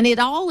world, and it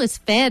all is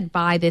fed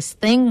by this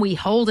thing we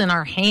hold in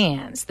our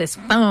hands, this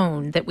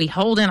phone that we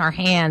hold in our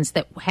hands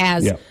that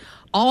has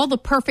all the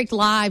perfect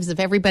lives of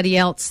everybody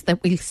else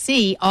that we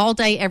see all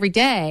day, every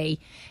day.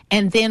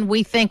 And then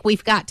we think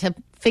we've got to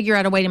figure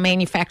out a way to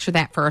manufacture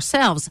that for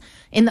ourselves.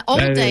 In the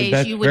old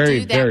days, you would do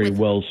that. Very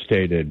well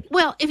stated.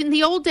 Well, if in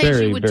the old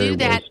days you would do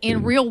that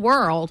in real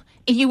world,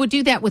 and you would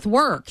do that with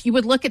work. You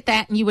would look at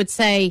that and you would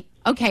say,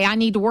 okay, I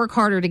need to work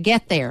harder to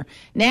get there.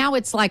 Now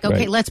it's like,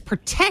 okay, let's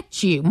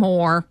protect you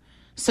more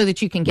so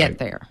that you can get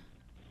there.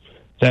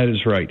 That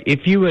is right.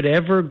 If you had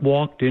ever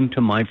walked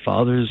into my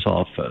father's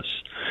office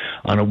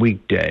on a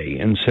weekday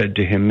and said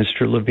to him,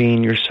 Mr.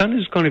 Levine, your son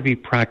is going to be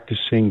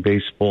practicing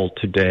baseball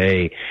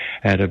today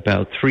at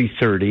about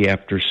 3:30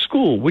 after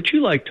school. Would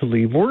you like to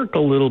leave work a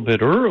little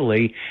bit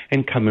early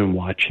and come and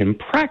watch him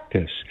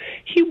practice?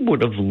 He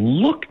would have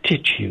looked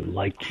at you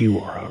like you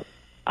were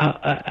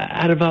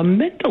out of a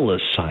mental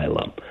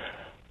asylum.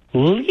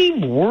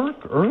 Leave work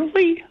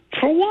early?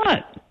 For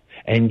what?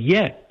 And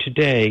yet,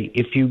 today,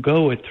 if you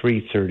go at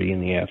 3:30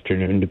 in the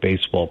afternoon to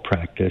baseball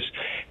practice,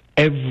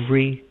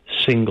 every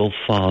single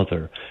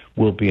father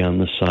will be on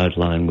the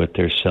sideline with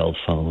their cell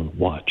phone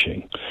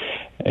watching.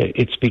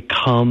 It's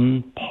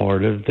become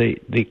part of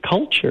the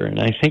culture, and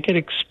I think it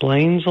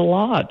explains a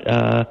lot.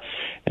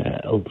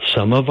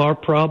 Some of our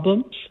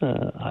problems,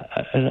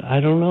 I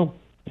don't know.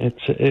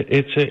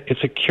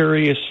 It's a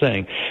curious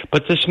thing.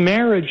 But this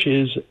marriage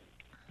is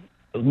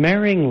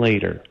marrying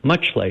later,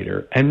 much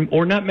later,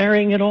 or not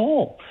marrying at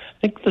all.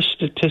 I think the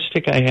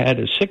statistic I had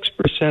is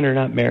 6% are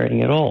not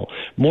marrying at all.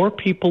 More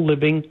people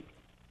living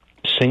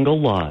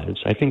single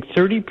lives. I think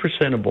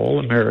 30% of all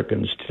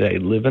Americans today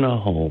live in a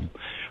home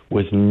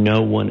with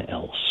no one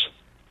else.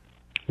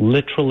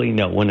 Literally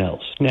no one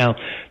else. Now,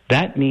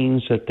 that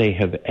means that they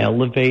have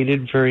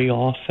elevated very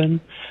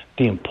often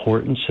the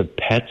importance of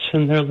pets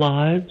in their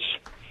lives.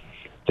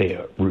 They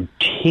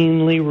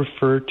routinely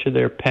refer to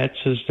their pets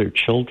as their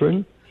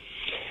children.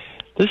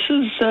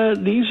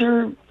 These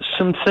are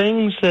some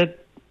things that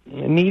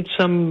need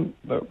some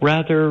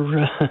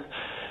rather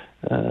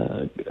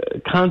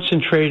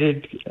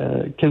concentrated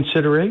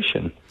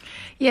consideration.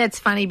 Yeah, it's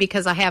funny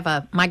because I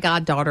have my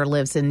goddaughter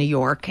lives in New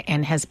York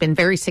and has been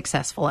very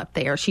successful up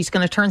there. She's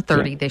going to turn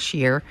 30 this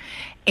year,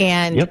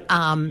 and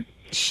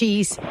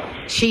she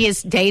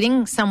is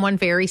dating someone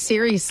very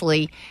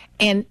seriously.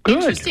 And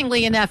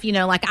interestingly enough,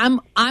 like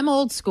I'm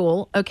old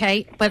school,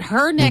 okay, but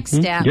her next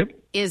step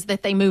is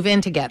that they move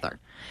in together.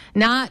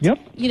 Not,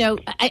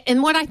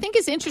 and what I think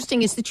is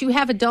interesting is that you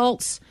have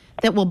adults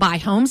that will buy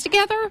homes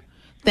together.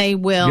 They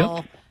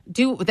will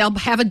they'll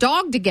have a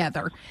dog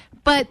together,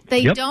 but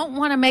they don't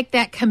want to make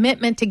that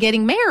commitment to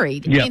getting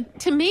married. And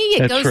to me,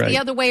 it goes the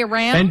other way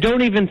around. And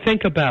don't even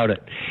think about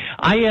it.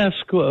 I ask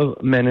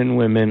men and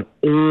women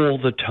all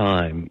the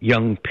time,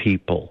 young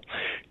people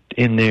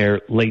in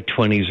their late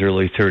 20s,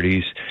 early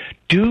 30s,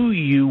 do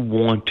you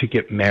want to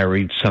get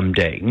married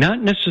someday?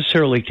 Not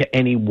necessarily to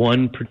any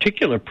one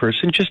particular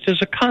person, just as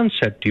a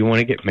concept. Do you want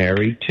to get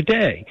married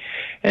today?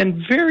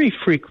 And very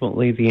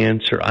frequently the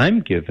answer I'm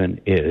given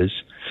is,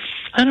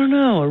 I don't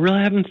know, I really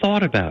haven't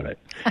thought about it.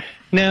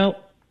 Now,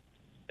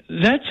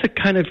 that's a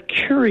kind of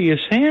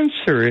curious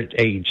answer at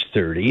age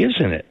 30,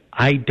 isn't it?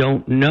 I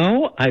don't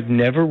know. I've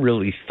never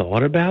really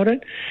thought about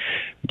it.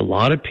 A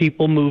lot of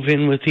people move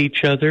in with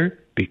each other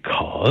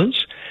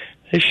because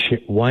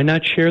why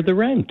not share the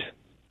rent?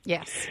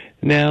 Yes.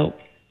 Now,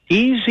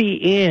 easy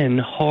in,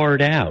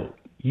 hard out.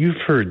 You've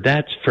heard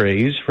that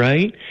phrase,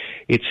 right?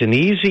 It's an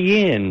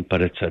easy in,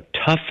 but it's a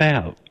tough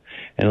out.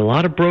 And a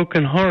lot of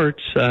broken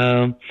hearts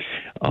are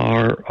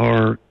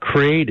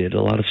created.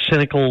 A lot of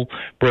cynical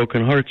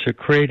broken hearts are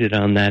created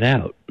on that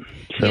out.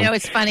 So,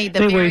 it's funny.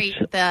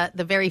 The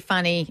very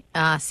funny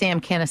Sam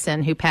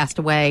Kinison, who passed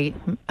away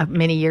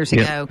many years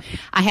ago.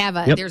 I have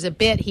there's a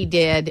bit he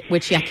did,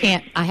 which I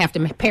have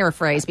to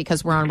paraphrase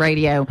because we're on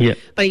radio.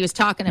 But he was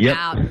talking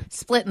about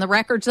splitting the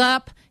records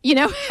up.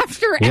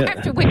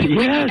 After when you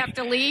have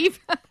to leave.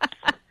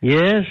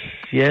 Yes.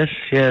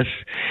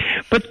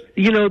 But,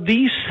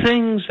 these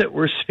things that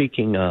we're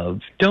speaking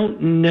of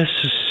don't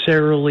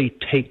necessarily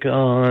take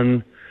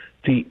on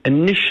the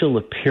initial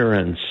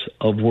appearance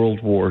of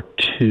World War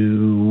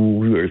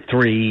II or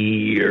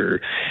III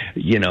or,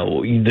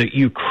 the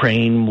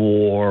Ukraine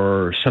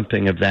War or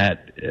something of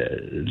that,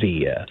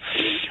 the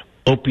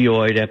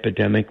opioid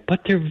epidemic,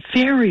 but they're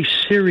very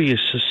serious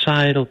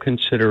societal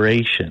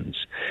considerations.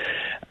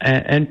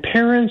 And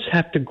parents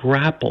have to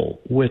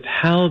grapple with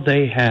how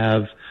they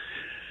have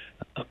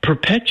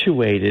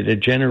perpetuated a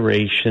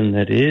generation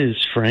that is,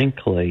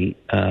 frankly,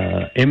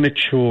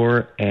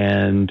 immature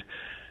and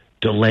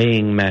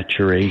delaying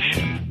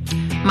maturation.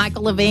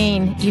 Michael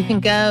Levine, you can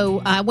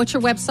go, what's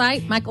your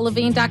website,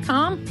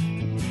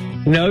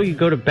 michaellevine.com? No, you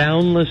go to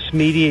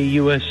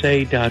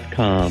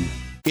boundlessmediausa.com.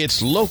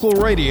 It's local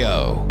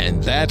radio,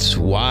 and that's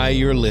why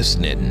you're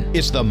listening.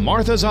 It's the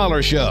Martha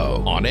Zoller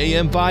Show on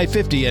AM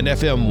 550 and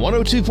FM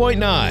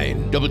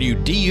 102.9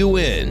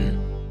 WDUN.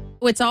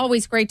 It's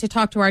always great to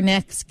talk to our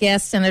next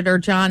guest, Senator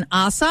John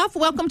Ossoff.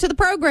 Welcome to the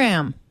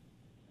program.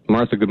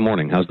 Martha, good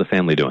morning. How's the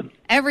family doing?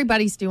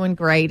 Everybody's doing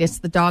great. It's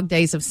the dog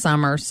days of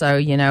summer,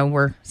 so,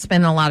 we're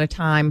spending a lot of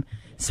time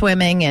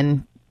swimming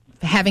and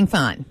having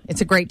fun.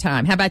 It's a great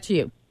time. How about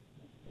you?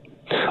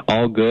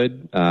 All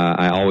good.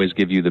 I always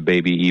give you the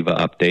baby Eva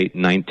update.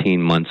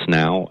 19 months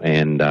now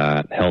and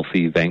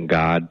healthy, thank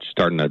God.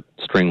 Starting to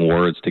string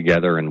words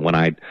together. And when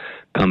I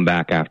come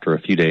back after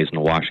a few days in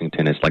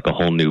Washington, it's like a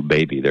whole new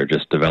baby. They're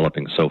just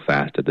developing so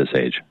fast at this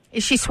age.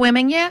 Is she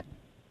swimming yet?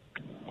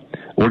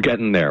 We're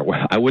getting there.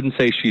 I wouldn't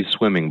say she's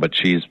swimming, but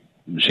she's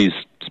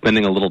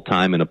spending a little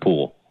time in a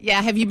pool.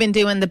 Yeah. Have you been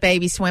doing the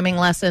baby swimming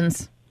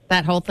lessons,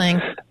 that whole thing?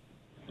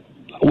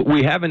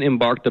 We haven't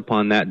embarked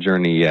upon that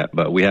journey yet,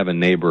 but we have a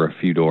neighbor a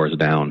few doors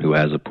down who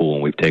has a pool,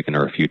 and we've taken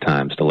her a few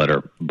times to let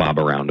her bob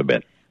around a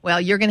bit. Well,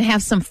 you're going to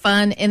have some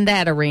fun in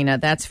that arena,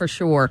 that's for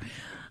sure.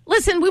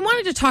 Listen, we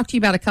wanted to talk to you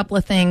about a couple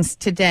of things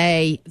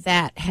today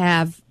that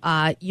have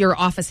your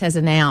office has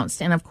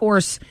announced. And, of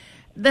course,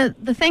 the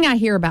thing I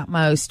hear about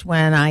most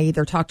when I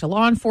either talk to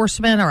law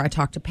enforcement or I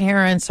talk to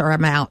parents or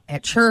I'm out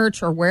at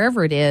church or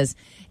wherever it is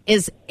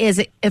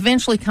it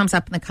eventually comes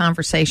up in the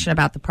conversation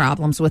about the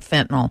problems with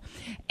fentanyl.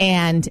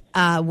 And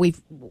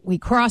we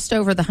crossed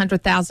over the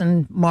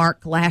 100,000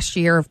 mark last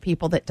year of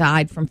people that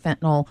died from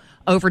fentanyl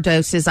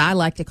overdoses. I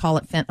like to call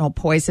it fentanyl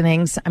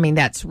poisonings. I mean,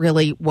 that's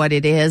really what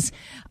it is.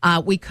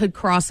 We could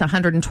cross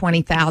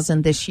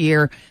 120,000 this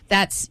year.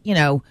 That's,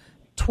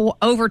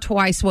 over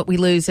twice what we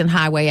lose in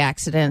highway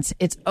accidents.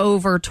 It's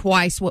over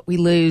twice what we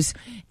lose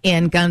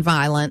in gun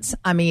violence.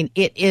 I mean,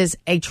 it is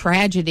a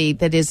tragedy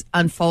that is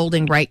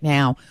unfolding right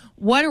now.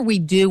 What are we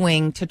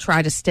doing to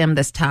try to stem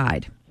this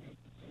tide?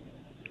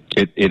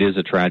 It is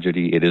a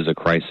tragedy. It is a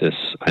crisis.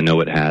 I know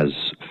it has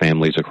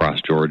families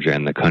across Georgia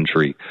and the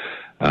country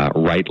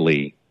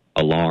rightly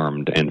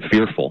alarmed and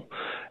fearful.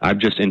 I've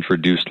just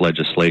introduced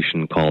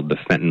legislation called the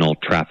Fentanyl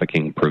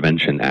Trafficking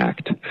Prevention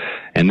Act,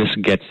 and this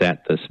gets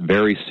at this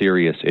very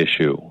serious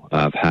issue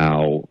of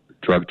how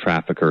drug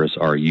traffickers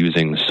are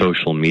using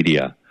social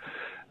media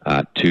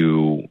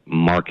to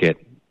market,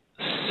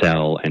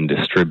 sell, and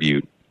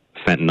distribute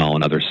fentanyl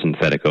and other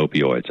synthetic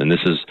opioids. And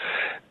this is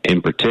in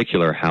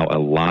particular how a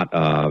lot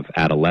of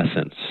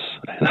adolescents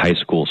and high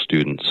school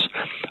students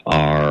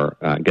are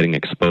getting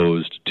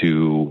exposed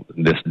to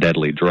this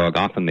deadly drug.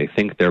 Often they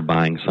think they're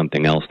buying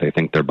something else. They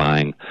think they're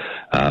buying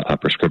a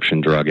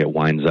prescription drug. It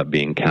winds up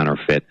being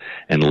counterfeit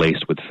and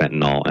laced with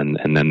fentanyl,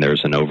 and then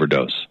there's an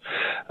overdose.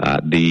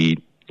 The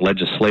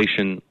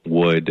legislation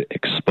would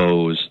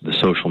expose the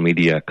social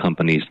media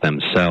companies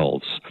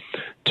themselves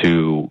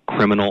to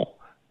criminal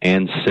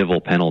and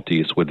civil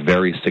penalties with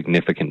very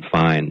significant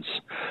fines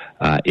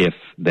if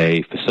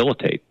they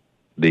facilitate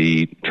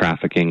the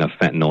trafficking of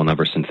fentanyl and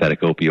other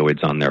synthetic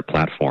opioids on their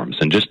platforms.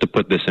 And just to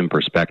put this in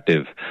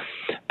perspective,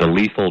 the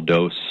lethal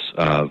dose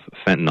of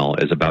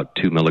fentanyl is about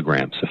 2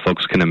 milligrams. So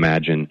folks can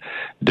imagine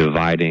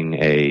dividing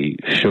a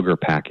sugar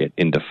packet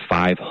into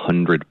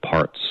 500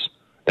 parts.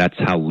 That's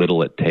how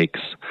little it takes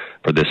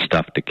for this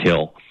stuff to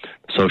kill.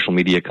 Social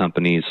media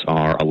companies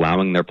are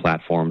allowing their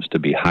platforms to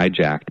be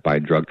hijacked by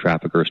drug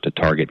traffickers to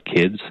target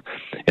kids.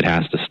 It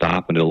has to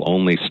stop, and it'll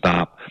only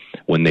stop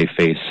when they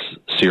face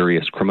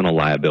serious criminal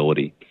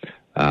liability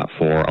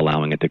for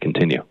allowing it to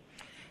continue.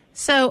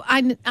 So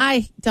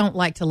I don't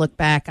like to look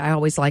back. I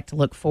always like to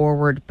look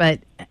forward.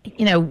 But,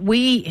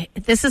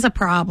 this is a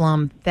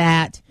problem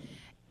that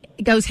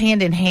goes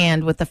hand in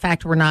hand with the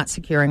fact we're not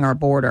securing our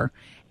border.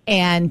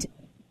 And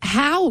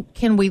how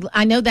can we,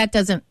 I know that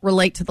doesn't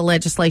relate to the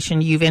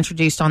legislation you've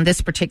introduced on this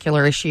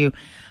particular issue,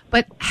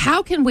 but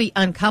how can we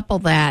uncouple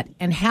that,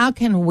 and how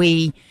can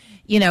we,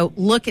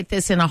 look at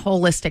this in a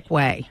holistic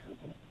way?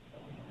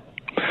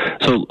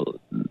 So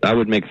I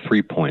would make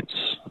 3 points.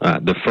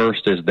 The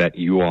first is that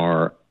you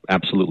are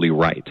absolutely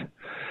right.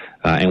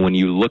 And when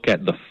you look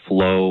at the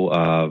flow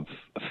of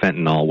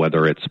fentanyl,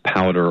 whether it's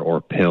powder or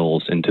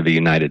pills, into the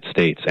United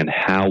States and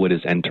how it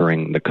is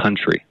entering the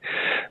country,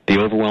 the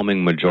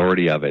overwhelming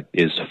majority of it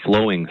is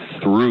flowing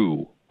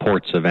through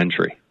ports of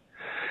entry.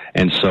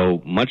 And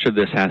so much of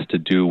this has to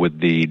do with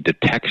the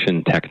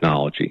detection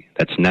technology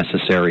that's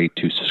necessary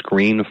to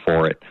screen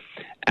for it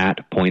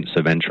at points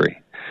of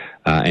entry.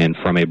 And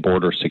from a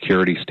border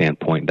security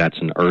standpoint, that's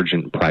an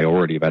urgent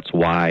priority. That's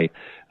why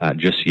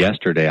just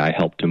yesterday I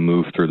helped to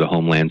move through the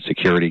Homeland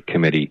Security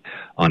Committee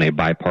on a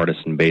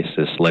bipartisan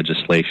basis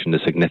legislation to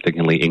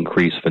significantly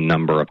increase the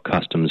number of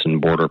Customs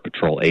and Border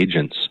Patrol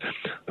agents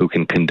who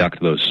can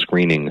conduct those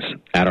screenings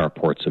at our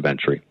ports of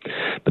entry.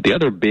 But the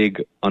other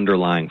big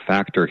underlying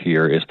factor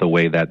here is the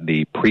way that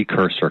the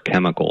precursor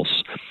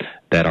chemicals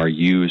that are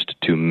used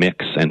to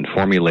mix and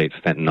formulate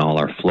fentanyl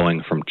are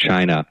flowing from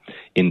China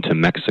into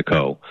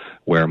Mexico,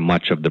 where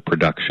much of the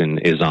production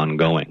is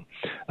ongoing.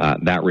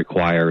 That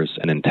requires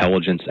an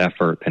intelligence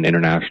effort, an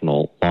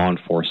international law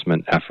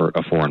enforcement effort,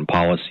 a foreign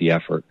policy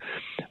effort.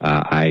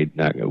 I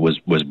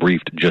was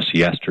briefed just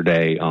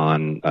yesterday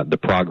on the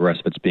progress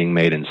that's being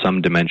made in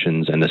some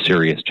dimensions and the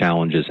serious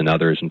challenges in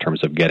others in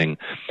terms of getting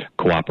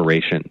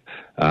cooperation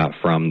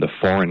from the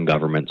foreign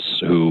governments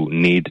who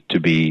need to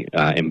be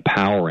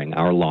empowering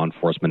our law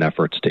enforcement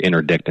efforts to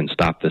interdict and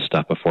stop this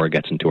stuff before it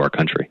gets into our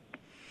country.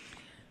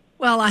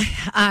 Well,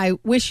 I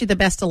wish you the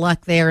best of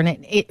luck there.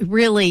 And it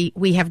really,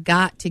 we have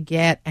got to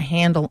get a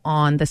handle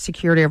on the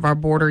security of our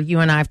border.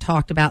 You and I have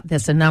talked about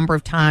this a number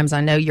of times.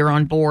 I know you're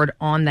on board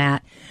on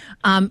that.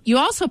 You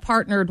also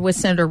partnered with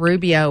Senator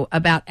Rubio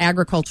about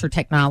agriculture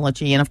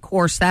technology. And, of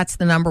course, that's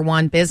the number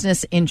one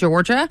business in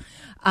Georgia.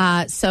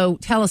 So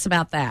tell us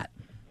about that.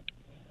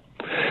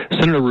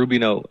 Senator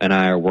Rubio and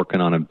I are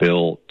working on a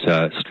bill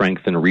to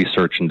strengthen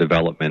research and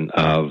development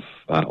of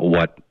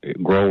what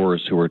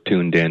growers who are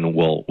tuned in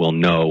will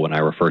know when I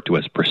refer to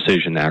as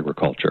precision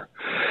agriculture.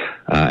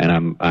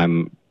 And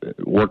I'm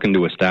working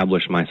to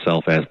establish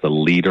myself as the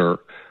leader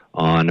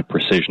on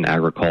precision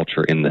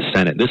agriculture in the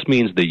Senate. This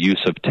means the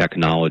use of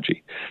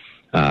technology.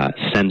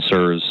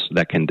 Sensors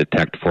that can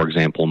detect, for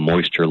example,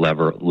 moisture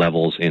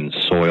levels in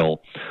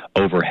soil,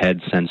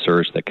 overhead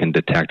sensors that can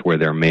detect where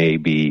there may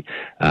be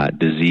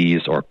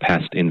disease or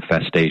pest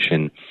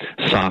infestation,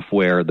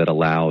 software that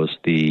allows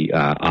the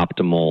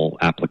optimal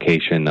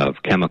application of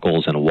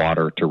chemicals and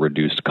water to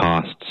reduce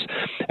costs,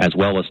 as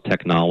well as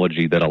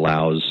technology that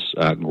allows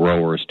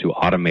growers to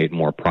automate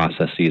more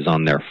processes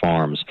on their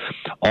farms,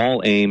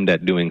 all aimed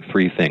at doing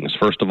three things.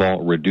 First of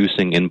all,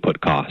 reducing input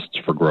costs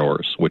for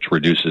growers, which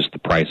reduces the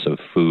price of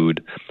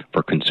food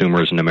for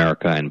consumers in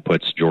America and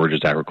puts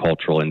Georgia's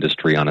agricultural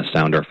industry on a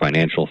sounder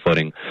financial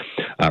footing,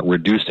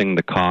 reducing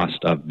the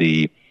cost of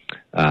the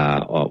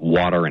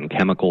water and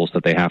chemicals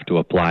that they have to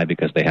apply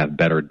because they have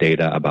better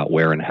data about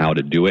where and how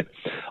to do it.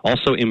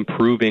 Also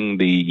improving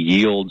the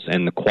yields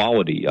and the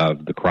quality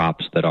of the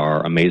crops that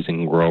our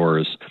amazing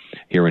growers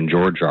here in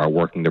Georgia are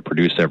working to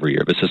produce every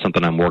year. This is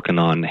something I'm working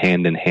on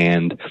hand in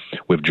hand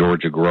with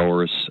Georgia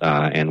growers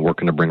and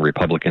working to bring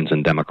Republicans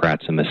and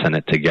Democrats in the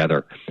Senate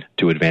together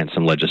to advance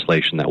some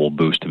legislation that will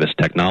boost this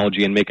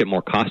technology and make it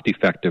more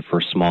cost-effective for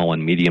small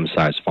and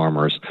medium-sized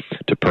farmers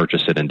to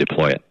purchase it and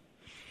deploy it.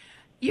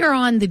 You're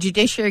on the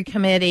Judiciary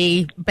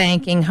Committee,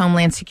 Banking,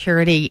 Homeland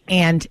Security,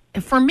 and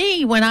for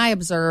me, when I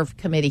observe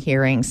committee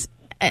hearings,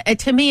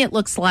 to me it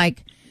looks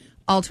like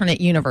alternate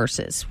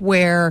universes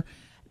where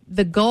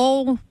the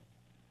goal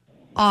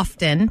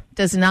often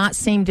does not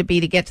seem to be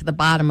to get to the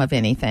bottom of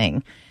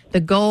anything.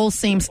 The goal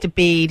seems to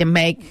be to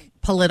make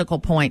political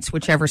points,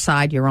 whichever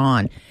side you're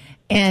on.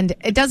 And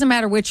it doesn't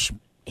matter which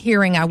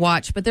hearing I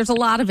watch, but there's a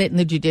lot of it in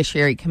the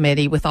Judiciary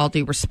Committee, with all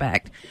due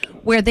respect,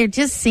 where there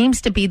just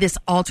seems to be this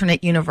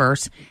alternate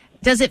universe.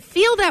 Does it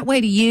feel that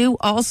way to you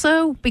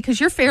also? Because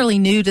you're fairly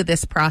new to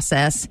this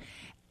process.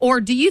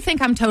 Or do you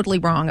think I'm totally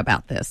wrong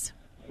about this?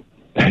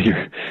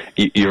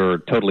 You're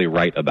totally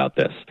right about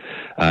this.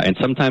 And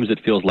sometimes it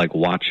feels like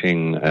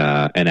watching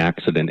an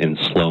accident in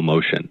slow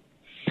motion.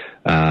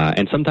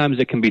 And sometimes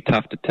it can be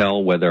tough to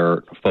tell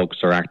whether folks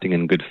are acting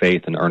in good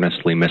faith and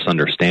earnestly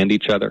misunderstand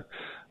each other,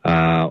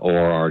 or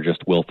are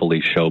just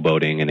willfully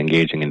showboating and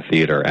engaging in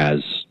theater,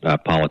 as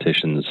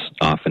politicians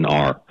often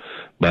are.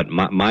 But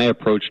my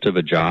approach to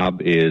the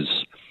job is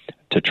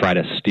to try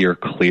to steer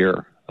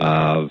clear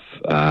of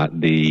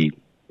the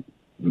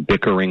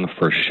bickering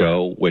for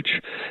show, which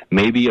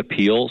maybe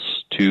appeals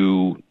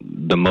to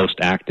the most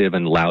active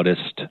and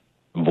loudest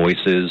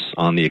voices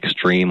on the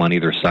extreme on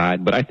either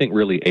side, but I think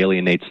really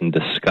alienates and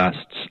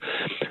disgusts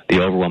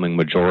the overwhelming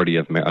majority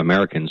of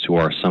Americans who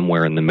are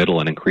somewhere in the middle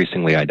and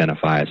increasingly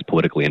identify as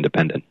politically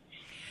independent.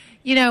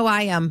 You know,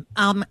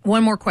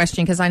 one more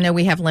question, because I know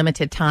we have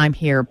limited time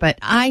here, but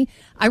I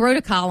wrote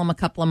a column a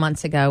couple of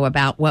months ago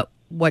about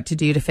what to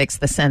do to fix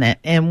the Senate,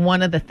 and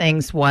one of the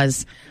things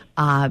was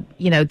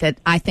that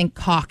I think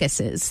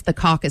the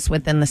caucus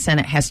within the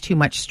Senate has too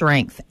much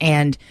strength,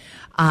 and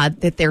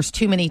that there's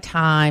too many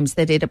times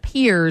that it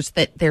appears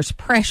that there's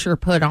pressure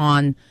put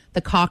on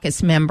the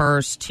caucus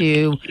members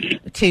to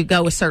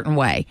go a certain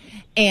way.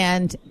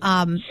 And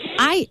and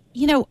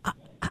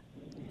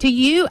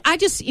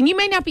you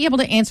may not be able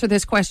to answer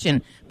this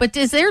question, but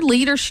does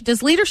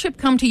leadership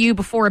come to you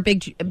before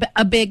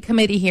a big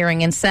committee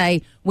hearing and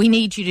say, we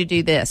need you to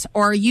do this?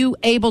 Or are you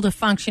able to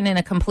function in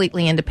a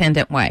completely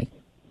independent way?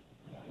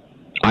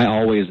 I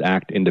always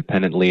act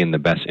independently in the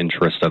best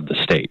interest of the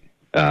state,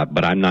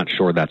 but I'm not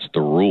sure that's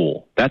the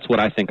rule. That's what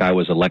I think I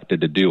was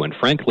elected to do. And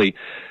frankly,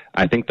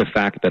 I think the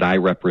fact that I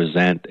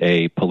represent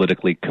a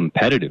politically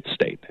competitive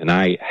state, and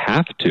I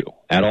have to,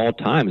 at all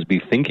times, be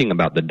thinking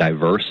about the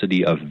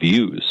diversity of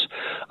views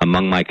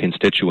among my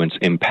constituents,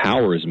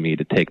 empowers me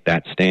to take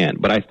that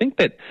stand. But I think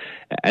that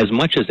as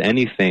much as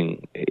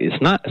anything,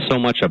 it's not so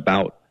much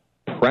about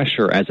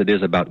pressure as it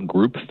is about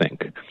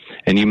groupthink.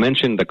 And you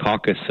mentioned the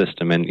caucus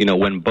system, and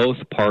when both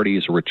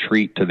parties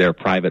retreat to their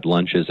private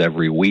lunches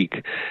every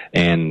week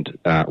and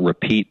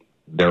repeat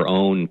their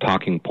own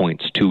talking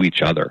points to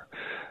each other,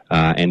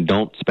 and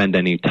don't spend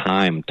any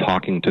time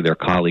talking to their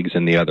colleagues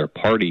in the other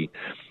party,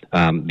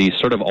 these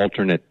sort of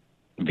alternate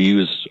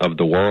views of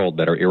the world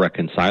that are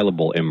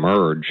irreconcilable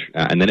emerge,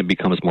 and then it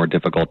becomes more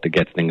difficult to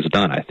get things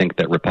done. I think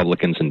that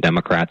Republicans and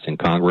Democrats in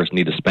Congress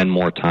need to spend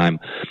more time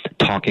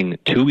talking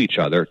to each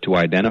other to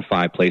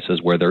identify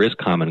places where there is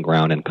common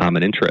ground and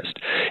common interest.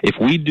 If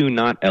we do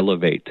not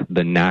elevate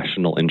the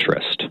national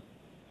interest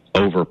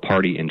over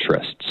party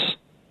interests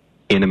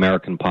in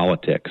American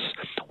politics,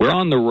 we're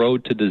on the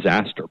road to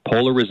disaster.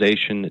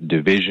 Polarization,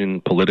 division,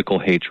 political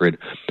hatred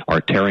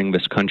are tearing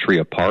this country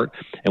apart.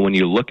 And when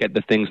you look at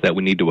the things that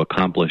we need to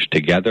accomplish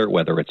together,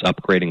 whether it's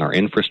upgrading our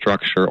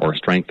infrastructure or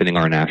strengthening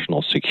our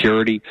national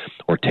security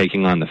or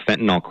taking on the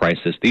fentanyl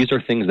crisis, these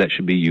are things that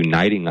should be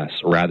uniting us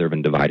rather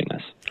than dividing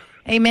us.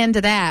 Amen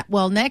to that.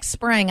 Well, next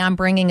spring, I'm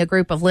bringing a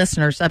group of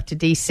listeners up to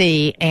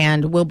D.C.,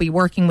 and we'll be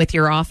working with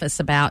your office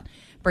about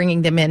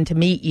bringing them in to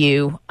meet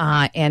you,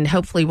 and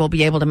hopefully we'll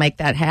be able to make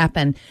that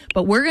happen.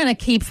 But we're going to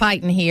keep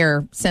fighting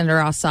here, Senator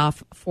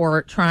Ossoff,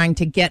 for trying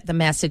to get the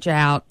message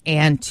out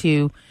and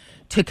to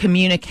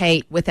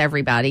communicate with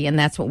everybody, and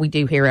that's what we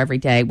do here every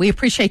day. We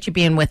appreciate you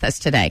being with us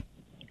today.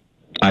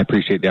 I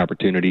appreciate the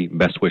opportunity.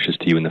 Best wishes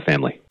to you and the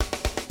family.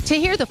 To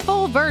hear the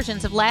full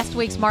versions of last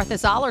week's Martha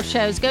Zoller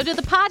shows, go to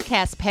the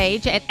podcast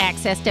page at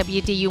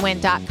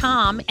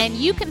accesswdun.com, and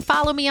you can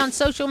follow me on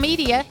social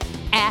media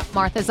at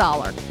Martha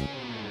Zoller.